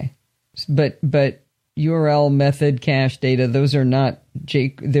 Okay. But URL, method, cache, data, those are not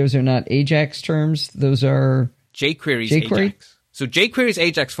Ajax terms. Those are jQuery's Ajax. So jQuery's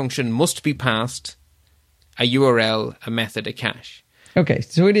Ajax function must be passed a URL, a method, a cache. Okay,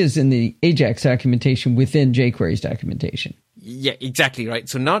 so it is in the Ajax documentation within jQuery's documentation. Yeah, exactly right.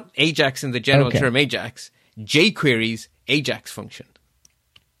 So not Ajax in the general term Ajax, jQuery's Ajax function.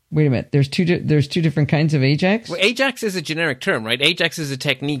 Wait a minute. There's two different kinds of Ajax? Well, Ajax is a generic term, right? Ajax is a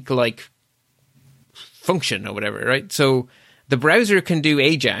technique like function or whatever, right? So the browser can do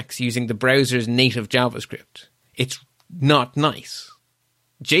Ajax using the browser's native JavaScript. It's not nice.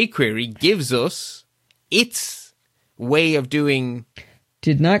 jQuery gives us its way of doing...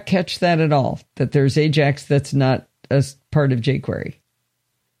 Did not catch that at all, that there's Ajax that's not a part of jQuery.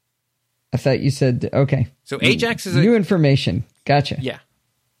 I thought you said, okay. So Ajax is new information. Gotcha. Yeah.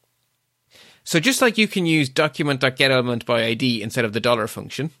 So just like you can use document.getElementById instead of the dollar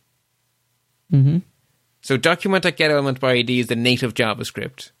function. Mm-hmm. So document.getElementById is the native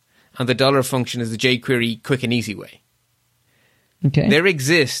JavaScript, and the dollar function is the jQuery quick and easy way. Okay. There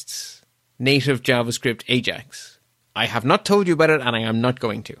exists native JavaScript Ajax. I have not told you about it, and I am not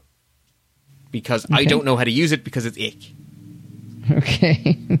going to. Because I don't know how to use it because it's ick.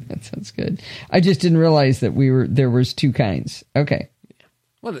 Okay. That sounds good. I just didn't realize that there was two kinds. Okay.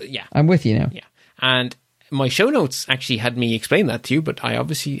 Well, yeah. I'm with you now. Yeah. And my show notes actually had me explain that to you, but I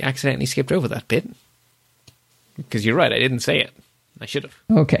obviously accidentally skipped over that bit. Because you're right, I didn't say it. I should have.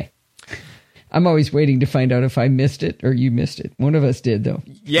 Okay. I'm always waiting to find out if I missed it or you missed it. One of us did, though.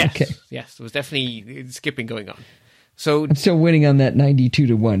 Yes. Okay. Yes, there was definitely skipping going on. So I'm still winning on that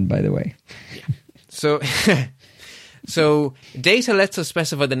 92-1, by the way. Yeah. So data lets us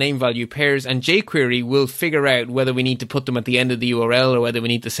specify the name value pairs, and jQuery will figure out whether we need to put them at the end of the URL or whether we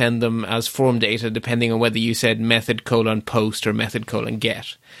need to send them as form data, depending on whether you said method : post or method :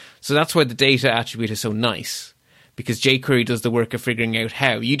 get. So that's why the data attribute is so nice, because jQuery does the work of figuring out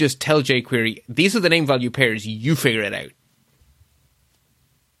how. You just tell jQuery, these are the name value pairs, you figure it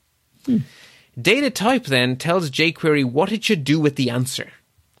out. Data type then tells jQuery what it should do with the answer.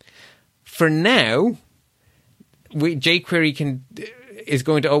 For now, jQuery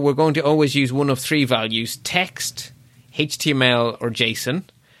we're going to always use one of three values: text, HTML, or JSON.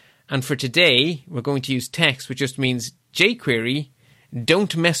 And for today, we're going to use text, which just means jQuery,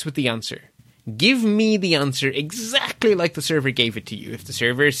 don't mess with the answer. Give me the answer exactly like the server gave it to you. If the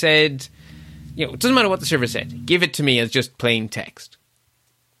server said, it doesn't matter what the server said, give it to me as just plain text.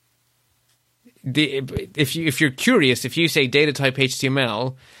 If you're curious, if you say data type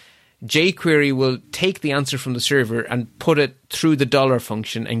HTML, jQuery will take the answer from the server and put it through the dollar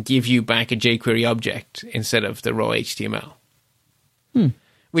function and give you back a jQuery object instead of the raw HTML,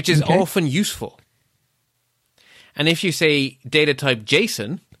 which is often useful. And if you say data type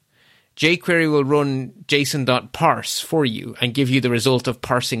JSON, jQuery will run JSON.parse for you and give you the result of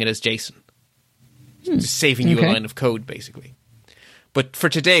parsing it as JSON, just saving you a line of code, basically. But for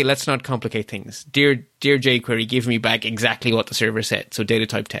today, let's not complicate things. Dear jQuery, give me back exactly what the server said. So data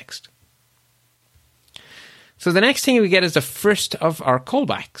type text. So the next thing we get is the first of our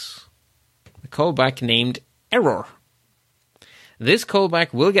callbacks. A callback named error. This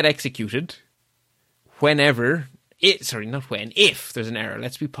callback will get executed if there's an error.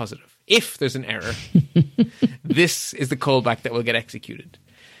 Let's be positive. If there's an error, this is the callback that will get executed.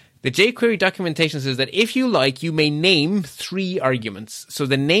 The jQuery documentation says that if you like, you may name 3 arguments. So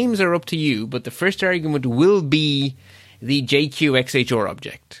the names are up to you, but the first argument will be the JQXHR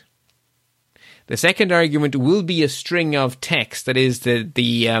object. The second argument will be a string of text, that is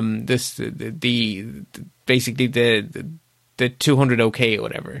basically the 200 OK or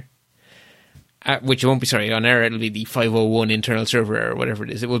whatever. Which won't be, sorry, on error it'll be the 501 internal server error, whatever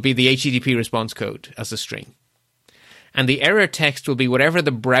it is. It will be the HTTP response code as a string. And the error text will be whatever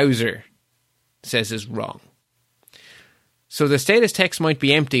the browser says is wrong. So the status text might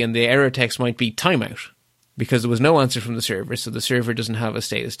be empty and the error text might be timeout because there was no answer from the server, so the server doesn't have a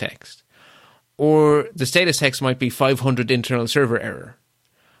status text. Or the status text might be 500 internal server error.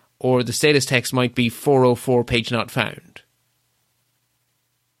 Or the status text might be 404 page not found.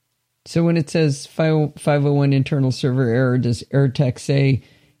 So when it says 501 internal server error, does error text say,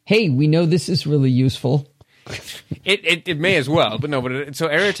 hey, we know this is really useful? It may as well, but no. So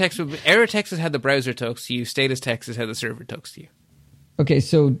error text is how the browser talks to you. Status text is how the server talks to you. Okay,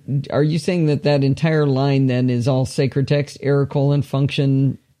 so are you saying that entire line then is all sacred text, error :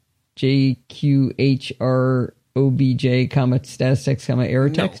 function JQHR OBJ comma status text comma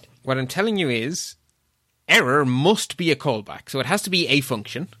error text? No. What I'm telling you is error must be a callback, so it has to be a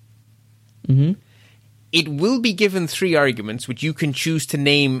function. Mm-hmm. It will be given 3 arguments, which you can choose to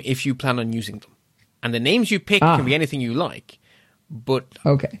name if you plan on using them. And the names you pick can be anything you like, but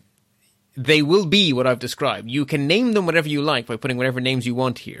they will be what I've described. You can name them whatever you like by putting whatever names you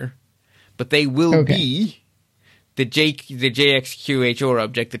want here, but they will be the JXQHR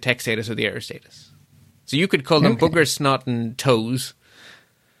object, the text status, or the error status. So you could call them booger, snot, and toes.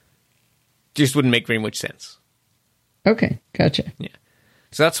 Just wouldn't make very much sense. Okay, gotcha. Yeah.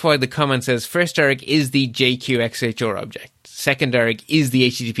 So that's why the comment says first arg is the JQXHR object. Second arg is the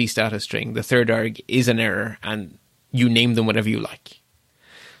HTTP status string. The third arg is an error, and you name them whatever you like.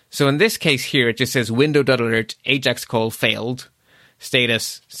 So in this case here, it just says window.alert, AJAX call failed,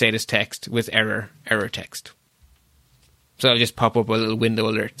 status text with error text. So I'll just pop up a little window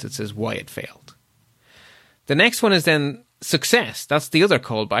alert that says why it failed. The next one is then success. That's the other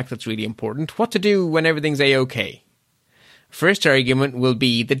callback that's really important. What to do when everything's A-OK. First argument will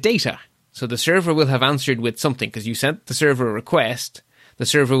be the data. So the server will have answered with something, because you sent the server a request. The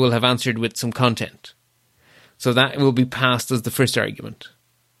server will have answered with some content. So that will be passed as the first argument,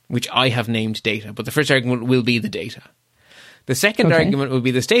 which I have named data. But the first argument will be the data. The second argument will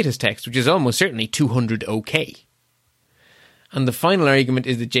be the status text, which is almost certainly 200 OK. And the final argument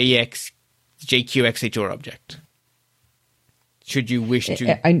is the JQXHR object. Should you wish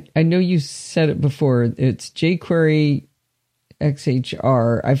to... I know you said it before. It's jQuery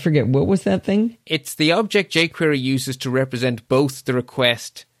XHR. I forget, what was that thing? It's the object jQuery uses to represent both the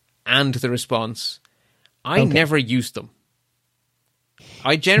request and the response. I never use them.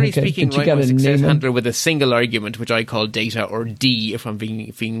 I generally speaking write my success handler with a single argument, which I call data or D if I'm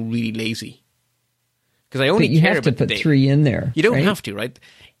being really lazy. Because I only care about the data. You have to put 3 in there. You don't have to, right?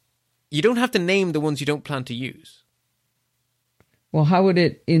 You don't have to name the ones you don't plan to use. Well, how would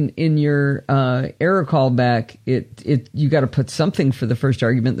it in your error callback? You got to put something for the first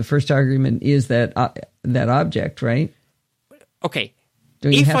argument. The first argument is that object, right? Okay.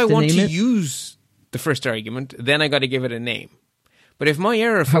 If I want to use the first argument, then I got to give it a name. But if my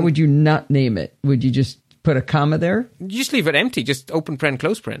error, how would you not name it? Would you just put a comma there? You just leave it empty. Just open paren,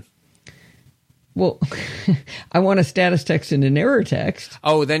 close paren. Well, I want a status text and an error text.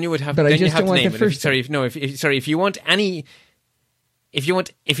 Oh, then you would have. But then I just you have don't to want name the it. first. If you want any. If you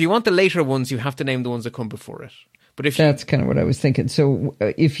want the later ones, you have to name the ones that come before it. But that's kind of what I was thinking. So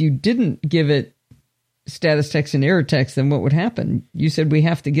if you didn't give it status text and error text, then what would happen? You said we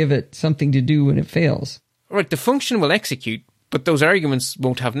have to give it something to do when it fails. Right, the function will execute, but those arguments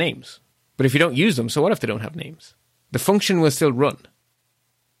won't have names. But if you don't use them, so what if they don't have names? The function will still run.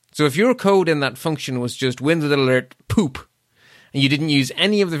 So if your code in that function was just window.alert poop, and you didn't use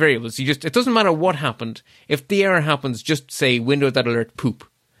any of the variables, it doesn't matter what happened. If the error happens, just say window.alert poop.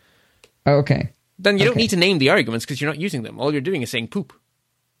 Okay. Then you don't need to name the arguments because you're not using them. All you're doing is saying poop.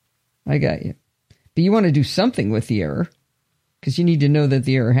 I got you. But you want to do something with the error because you need to know that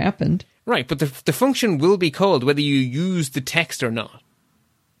the error happened. Right, but the function will be called whether you use the text or not.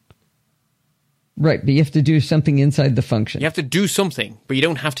 Right, but you have to do something inside the function. You have to do something, but you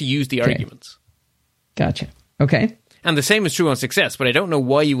don't have to use the arguments. Gotcha. Okay. And the same is true on success, but I don't know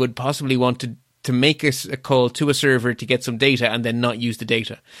why you would possibly want to make a call to a server to get some data and then not use the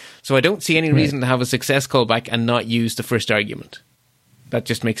data. So I don't see any reason to have a success callback and not use the first argument. That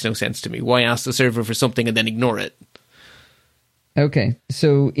just makes no sense to me. Why ask the server for something and then ignore it? Okay,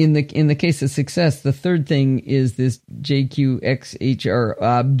 so in the case of success, the third thing is this JQXHR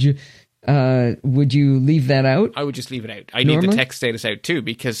obj. Would you leave that out? I would just leave it out. I need the text status out too,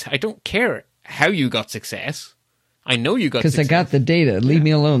 because I don't care how you got success. I know you got success. Because I got the data. Leave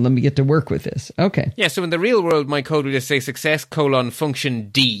me alone. Let me get to work with this. Okay. Yeah, so in the real world, my code would just say success : function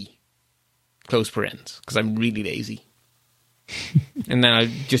D, close parens, because I'm really lazy. And then I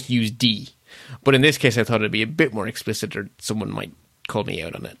just use D. But in this case, I thought it'd be a bit more explicit, or someone might call me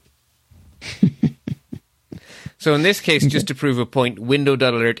out on it. So in this case, just to prove a point,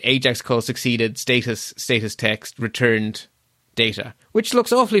 window.alert, Ajax call succeeded, status text, returned data, which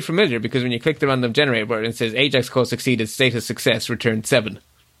looks awfully familiar because when you click the random generator button, it says Ajax call succeeded, status success, returned 7.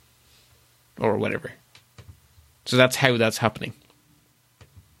 Or whatever. So that's how that's happening.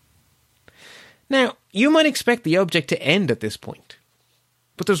 Now, you might expect the object to end at this point.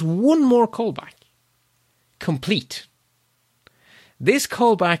 But there's one more callback. Complete. This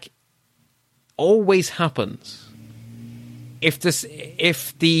callback always happens. If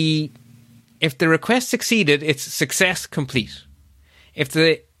the request succeeded, it's success complete. If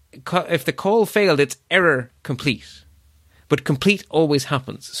the call failed, it's error complete. But complete always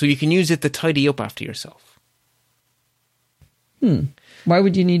happens, so you can use it to tidy up after yourself. Why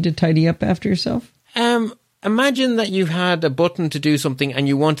would you need to tidy up after yourself? Imagine that you had a button to do something and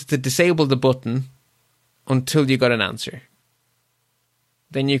you wanted to disable the button until you got an answer.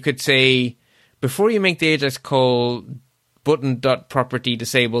 Then you could say, before you make the Ajax call, button.property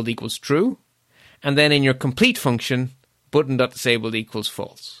disabled equals true. And then in your complete function, button.disabled equals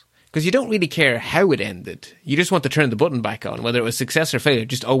false. Because you don't really care how it ended. You just want to turn the button back on. Whether it was success or failure,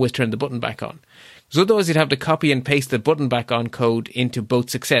 just always turn the button back on. Because otherwise you'd have to copy and paste the button back on code into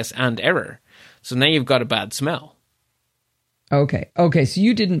both success and error. So now you've got a bad smell. Okay, so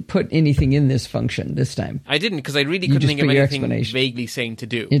you didn't put anything in this function this time. I didn't, because I really couldn't think of anything vaguely saying to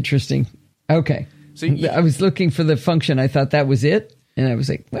do. Interesting. Okay. So I was looking for the function. I thought that was it. And I was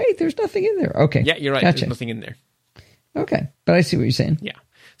like, wait, there's nothing in there. Okay. Yeah, you're right. Gotcha. There's nothing in there. Okay. But I see what you're saying. Yeah.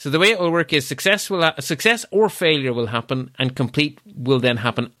 So the way it will work is success or failure will happen, and complete will then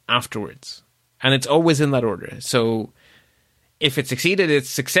happen afterwards. And it's always in that order. So if it succeeded, it's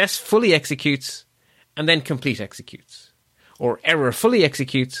success fully executes and then complete executes. Or error fully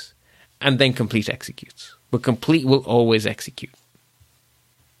executes and then complete executes. But complete will always execute,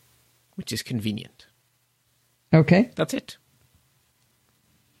 which is convenient. Okay. That's it.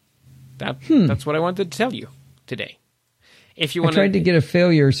 That's what I wanted to tell you today. If you want, I tried to get a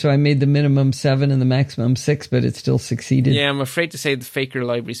failure, so I made the minimum 7 and the maximum 6, but it still succeeded. Yeah, I'm afraid to say the Faker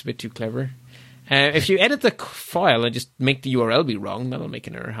library is a bit too clever. If you edit the file and just make the URL be wrong, that'll make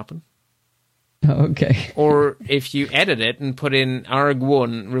an error happen. Okay. Or if you edit it and put in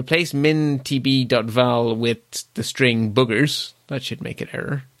arg1, replace min_tb.val with the string boogers, that should make an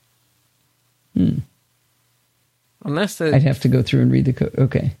error. Unless I'd have to go through and read the code.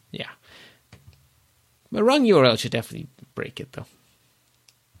 Okay. Yeah. The wrong URL should definitely break it, though.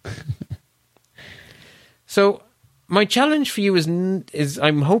 So, my challenge for you is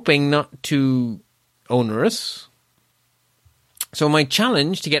I'm hoping not too onerous. So my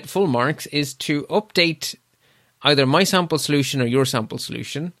challenge to get full marks is to update either my sample solution or your sample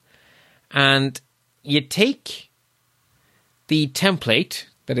solution. And you take the template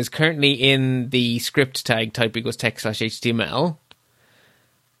that is currently in the script tag type equals text/HTML,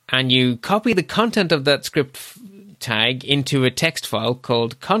 and you copy the content of that script tag into a text file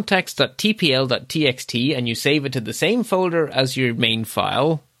called context.tpl.txt, and you save it to the same folder as your main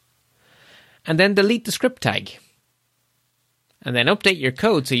file, and then delete the script tag. And then update your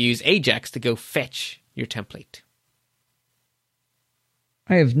code so you use Ajax to go fetch your template.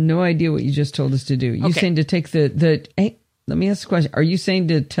 I have no idea what you just told us to do. You're saying to take the hey, let me ask a question. Are you saying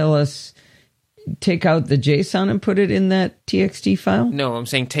to tell us take out the JSON and put it in that TXT file? No, I'm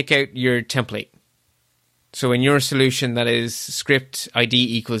saying take out your template. So in your solution, that is script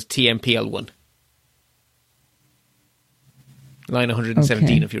ID equals TMPL1. Line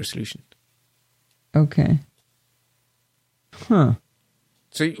 117 of your solution. Okay. Huh.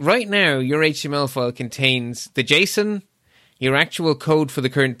 So right now, your HTML file contains the JSON, your actual code for the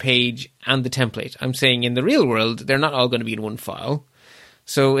current page, and the template. I'm saying in the real world, they're not all going to be in one file.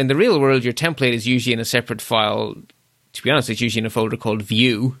 So in the real world, your template is usually in a separate file. To be honest, it's usually in a folder called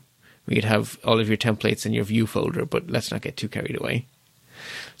View, where you'd have all of your templates in your View folder, but let's not get too carried away.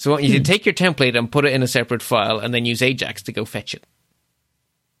 So I want you to take your template and put it in a separate file, and then use Ajax to go fetch it.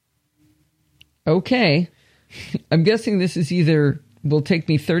 Okay. I'm guessing this is either will take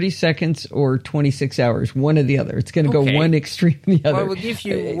me 30 seconds or 26 hours, one or the other. It's going to go one extreme or the other. Well, I will give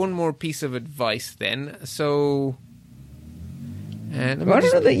you one more piece of advice then. So Well, I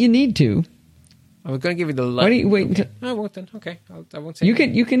don't know that you need to. I was going to give you the Why don't you wait until... I won't then. Okay. I won't say You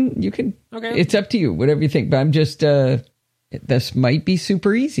can. Okay. It's up to you, whatever you think. But I'm just, this might be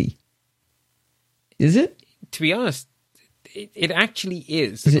super easy. Is it? To be honest, it actually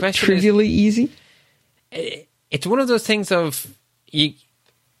is. Is it trivially easy? It's one of those things of,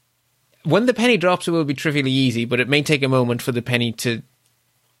 when the penny drops, it will be trivially easy, but it may take a moment for the penny to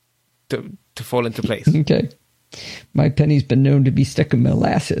fall into place. Okay. My penny's been known to be stuck in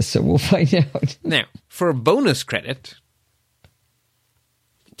molasses, so we'll find out. Now, for a bonus credit,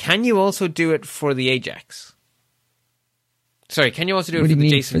 can you also do it for the Ajax? Sorry, can you also do it for the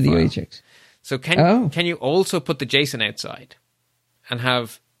JSON for the file? Ajax? So can you also put the JSON outside and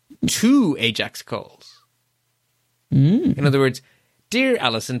have two Ajax calls? In other words, dear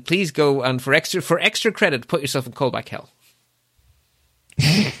Alison, please go and for extra credit, put yourself in callback hell.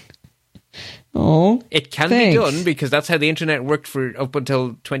 Oh, it can be done because that's how the internet worked for up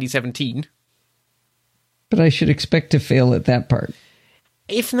until 2017. But I should expect to fail at that part.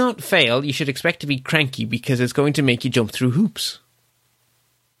 If not fail, you should expect to be cranky because it's going to make you jump through hoops.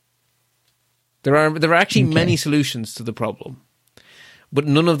 There are actually many solutions to the problem, but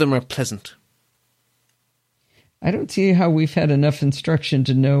none of them are pleasant. I don't see how we've had enough instruction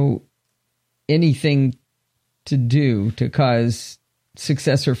to know anything to do to cause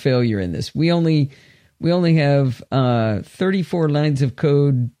success or failure in this. We only have 34 lines of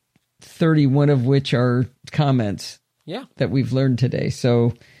code, 31 of which are comments. Yeah, that we've learned today.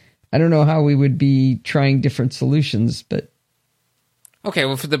 So I don't know how we would be trying different solutions, but okay.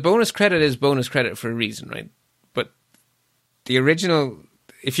 Well, for the bonus credit is bonus credit for a reason, right? But the original,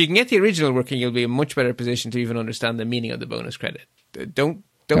 if you can get the original working, you'll be in a much better position to even understand the meaning of the bonus credit. Don't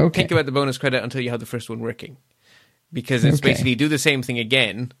think about the bonus credit until you have the first one working. Because it's basically do the same thing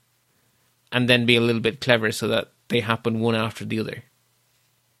again and then be a little bit clever so that they happen one after the other.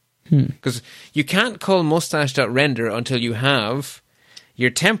 Because you can't call mustache.render until you have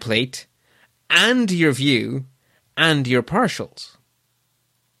your template and your view and your partials.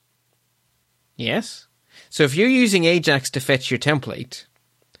 Yes? So if you're using Ajax to fetch your template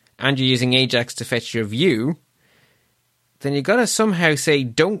and you're using Ajax to fetch your view, then you got to somehow say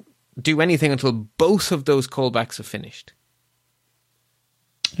don't do anything until both of those callbacks are finished.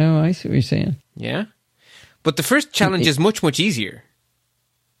 Oh, I see what you're saying. Yeah. But the first challenge is much, much easier.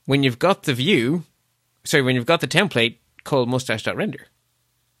 When you've got the view, when you've got the template called mustache.render.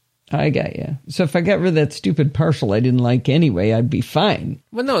 I got you. So if I got rid of that stupid partial I didn't like anyway, I'd be fine.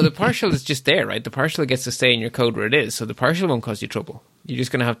 Well, no, the partial is just there, right? The partial gets to stay in your code where it is, so the partial won't cause you trouble. You're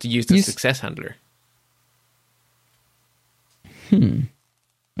just going to have to use the success handler.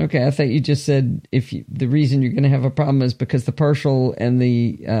 Okay, I thought you just said the reason you're going to have a problem is because the partial and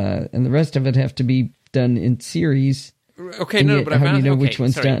the rest of it have to be done in series. Okay, no, but how do you know which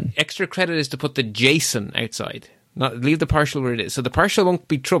one's done? Extra credit is to put the JSON outside. Not leave the partial where it is. So the partial won't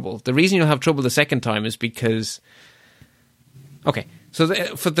be trouble. The reason you'll have trouble the second time is because... Okay, so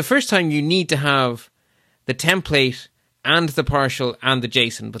for the first time you need to have the template and the partial and the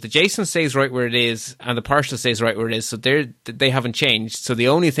JSON, but the JSON stays right where it is and the partial stays right where it is, so they haven't changed. So the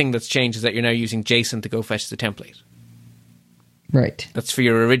only thing that's changed is that you're now using JSON to go fetch the template. Right. That's for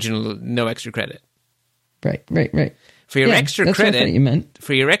your original no extra credit. Right. For your extra credit, what I thought you meant.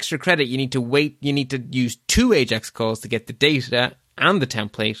 For your extra credit, you need to wait. You need to use two Ajax calls to get the data and the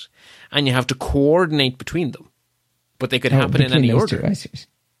template, and you have to coordinate between them. But they could happen in any order. I see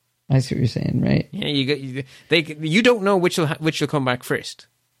what you're saying, right? Yeah, you don't know which will come back first,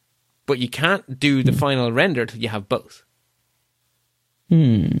 but you can't do the final render till you have both.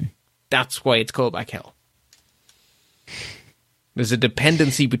 That's why it's callback hell. There's a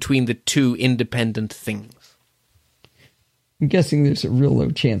dependency between the two independent things. I'm guessing there's a real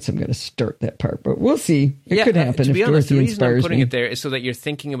low chance I'm going to start that part, but we'll see. It could happen to be if honest, Dorothy the reason I'm inspires putting me. it there is so that you're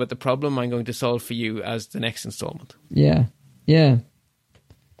thinking about the problem I'm going to solve for you as the next installment. Yeah.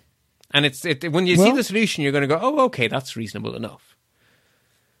 And when you see the solution, you're going to go, oh, okay, that's reasonable enough.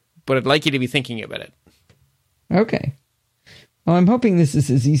 But I'd like you to be thinking about it. Okay. Well, I'm hoping this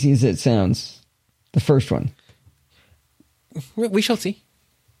is as easy as it sounds. The first one. We shall see.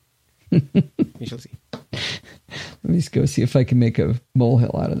 We shall see. Let me just go see if I can make a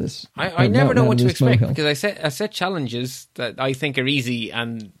molehill out of this. I never know what to expect because I set challenges that I think are easy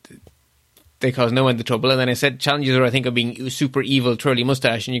and they cause no end of trouble, and then I set challenges where I think of being super evil twirly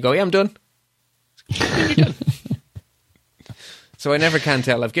mustache, and you go, yeah, I'm done. You're done. So I never can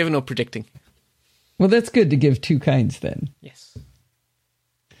tell. I've given up predicting. Well, that's good to give two kinds then. Yes.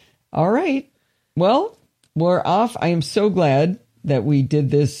 All right. Well, we're off. I am so glad that we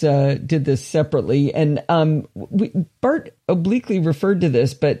did this separately. And Bart obliquely referred to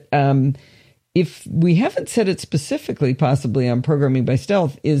this, but if we haven't said it specifically, possibly on Programming by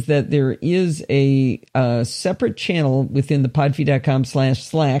Stealth, is that there is a separate channel within the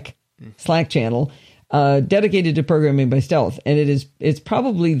podfeed.com/Slack channel dedicated to Programming by Stealth. And it's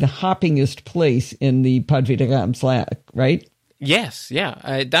probably the hoppingest place in the podfeed.com Slack, right? Yes,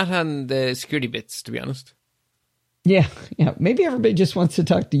 yeah. That and the security bits, to be honest. Yeah. Maybe everybody just wants to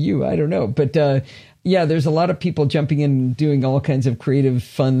talk to you. I don't know. But yeah, there's a lot of people jumping in, doing all kinds of creative,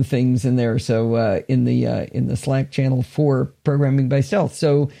 fun things in there. So in the Slack channel for Programming by Stealth.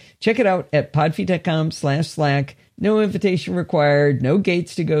 So check it out at podfeed.com/Slack. No invitation required, no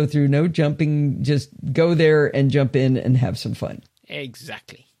gates to go through, no jumping. Just go there and jump in and have some fun.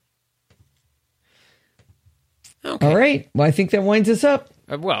 Exactly. Okay. All right. Well, I think that winds us up.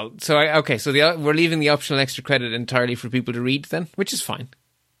 So we're leaving the optional extra credit entirely for people to read then, which is fine.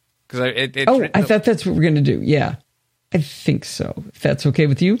 I thought that's what we're going to do. Yeah, I think so. If that's okay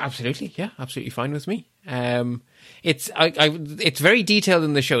with you? Absolutely. Yeah, absolutely fine with me. It's very detailed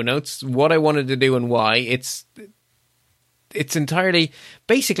in the show notes, what I wanted to do and why. It's entirely,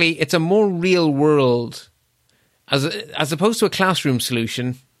 basically, it's a more real world, as opposed to a classroom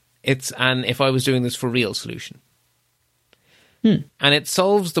solution. It's an if I was doing this for real solution. And it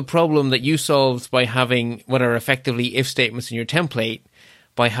solves the problem that you solved by having what are effectively if statements in your template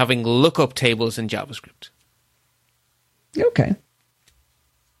by having lookup tables in JavaScript. Okay.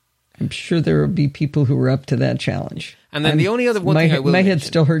 I'm sure there will be people who are up to that challenge. And then the only other one thing I will my mention, head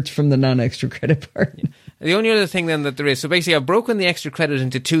still hurts from the non-extra credit part. The only other thing then that there is, so basically I've broken the extra credit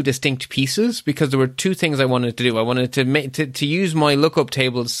into two distinct pieces because there were two things I wanted to do. I wanted to use my lookup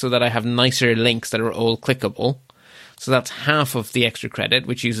tables so that I have nicer links that are all clickable. So that's half of the extra credit,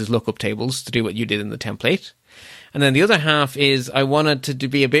 which uses lookup tables to do what you did in the template. And then the other half is I wanted to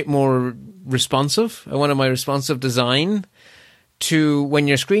be a bit more responsive. I wanted my responsive design to, when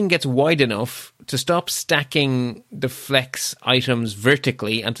your screen gets wide enough, to stop stacking the flex items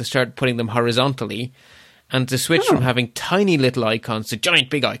vertically and to start putting them horizontally, and to switch from having tiny little icons to giant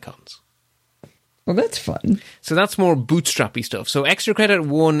big icons. Well, that's fun. So that's more bootstrappy stuff. So extra credit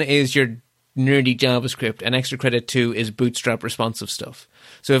 1 is your nerdy JavaScript, and extra credit 2 is bootstrap responsive stuff.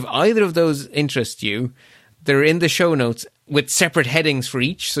 So if either of those interest you, they're in the show notes with separate headings for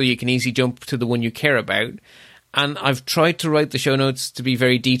each, so you can easily jump to the one you care about. And I've tried to write the show notes to be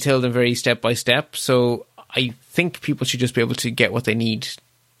very detailed and very step-by-step, so I think people should just be able to get what they need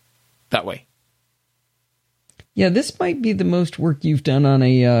that way. Yeah, this might be the most work you've done on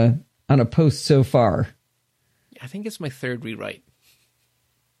a post so far. I think it's my third rewrite.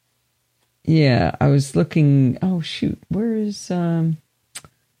 Yeah, I was looking. Oh shoot, where is one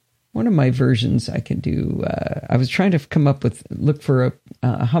of my versions I can do? I was trying to look for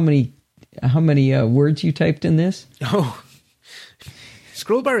how many words you typed in this. Oh,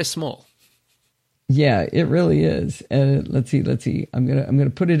 scroll bar is small. Yeah, it really is. Let's see. I'm gonna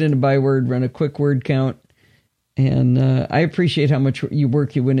put it in a byword, run a quick word count, and I appreciate how much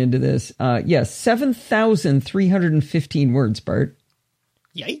work you went into this. Yes, 7,315 words, Bart.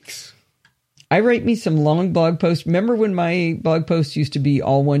 Yikes. I write me some long blog posts. Remember when my blog posts used to be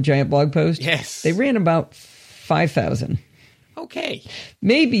all one giant blog post? Yes. They ran about 5,000. Okay.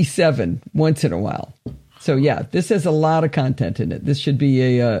 Maybe 7 once in a while. So yeah, this has a lot of content in it. This should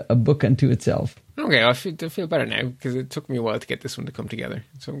be a book unto itself. Okay, I feel better now because it took me a while to get this one to come together.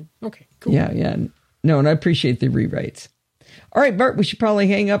 So, okay, cool. Yeah. No, and I appreciate the rewrites. All right, Bart, we should probably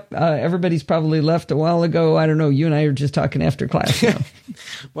hang up. Everybody's probably left a while ago. I don't know. You and I are just talking after class now.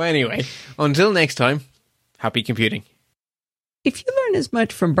 Well, anyway, until next time, happy computing. If you learn as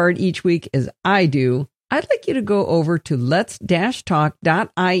much from Bart each week as I do, I'd like you to go over to lets-talk.ie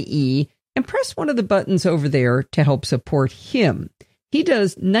and press one of the buttons over there to help support him. He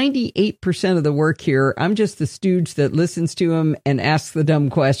does 98% of the work here. I'm just the stooge that listens to him and asks the dumb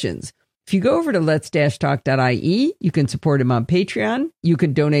questions. If you go over to lets-talk.ie, you can support him on Patreon, you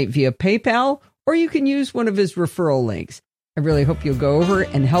can donate via PayPal, or you can use one of his referral links. I really hope you'll go over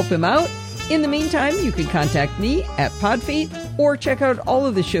and help him out. In the meantime, you can contact me at Podfeet or check out all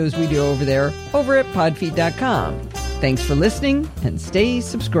of the shows we do over there over at podfeet.com. Thanks for listening and stay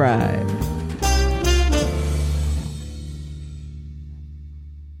subscribed.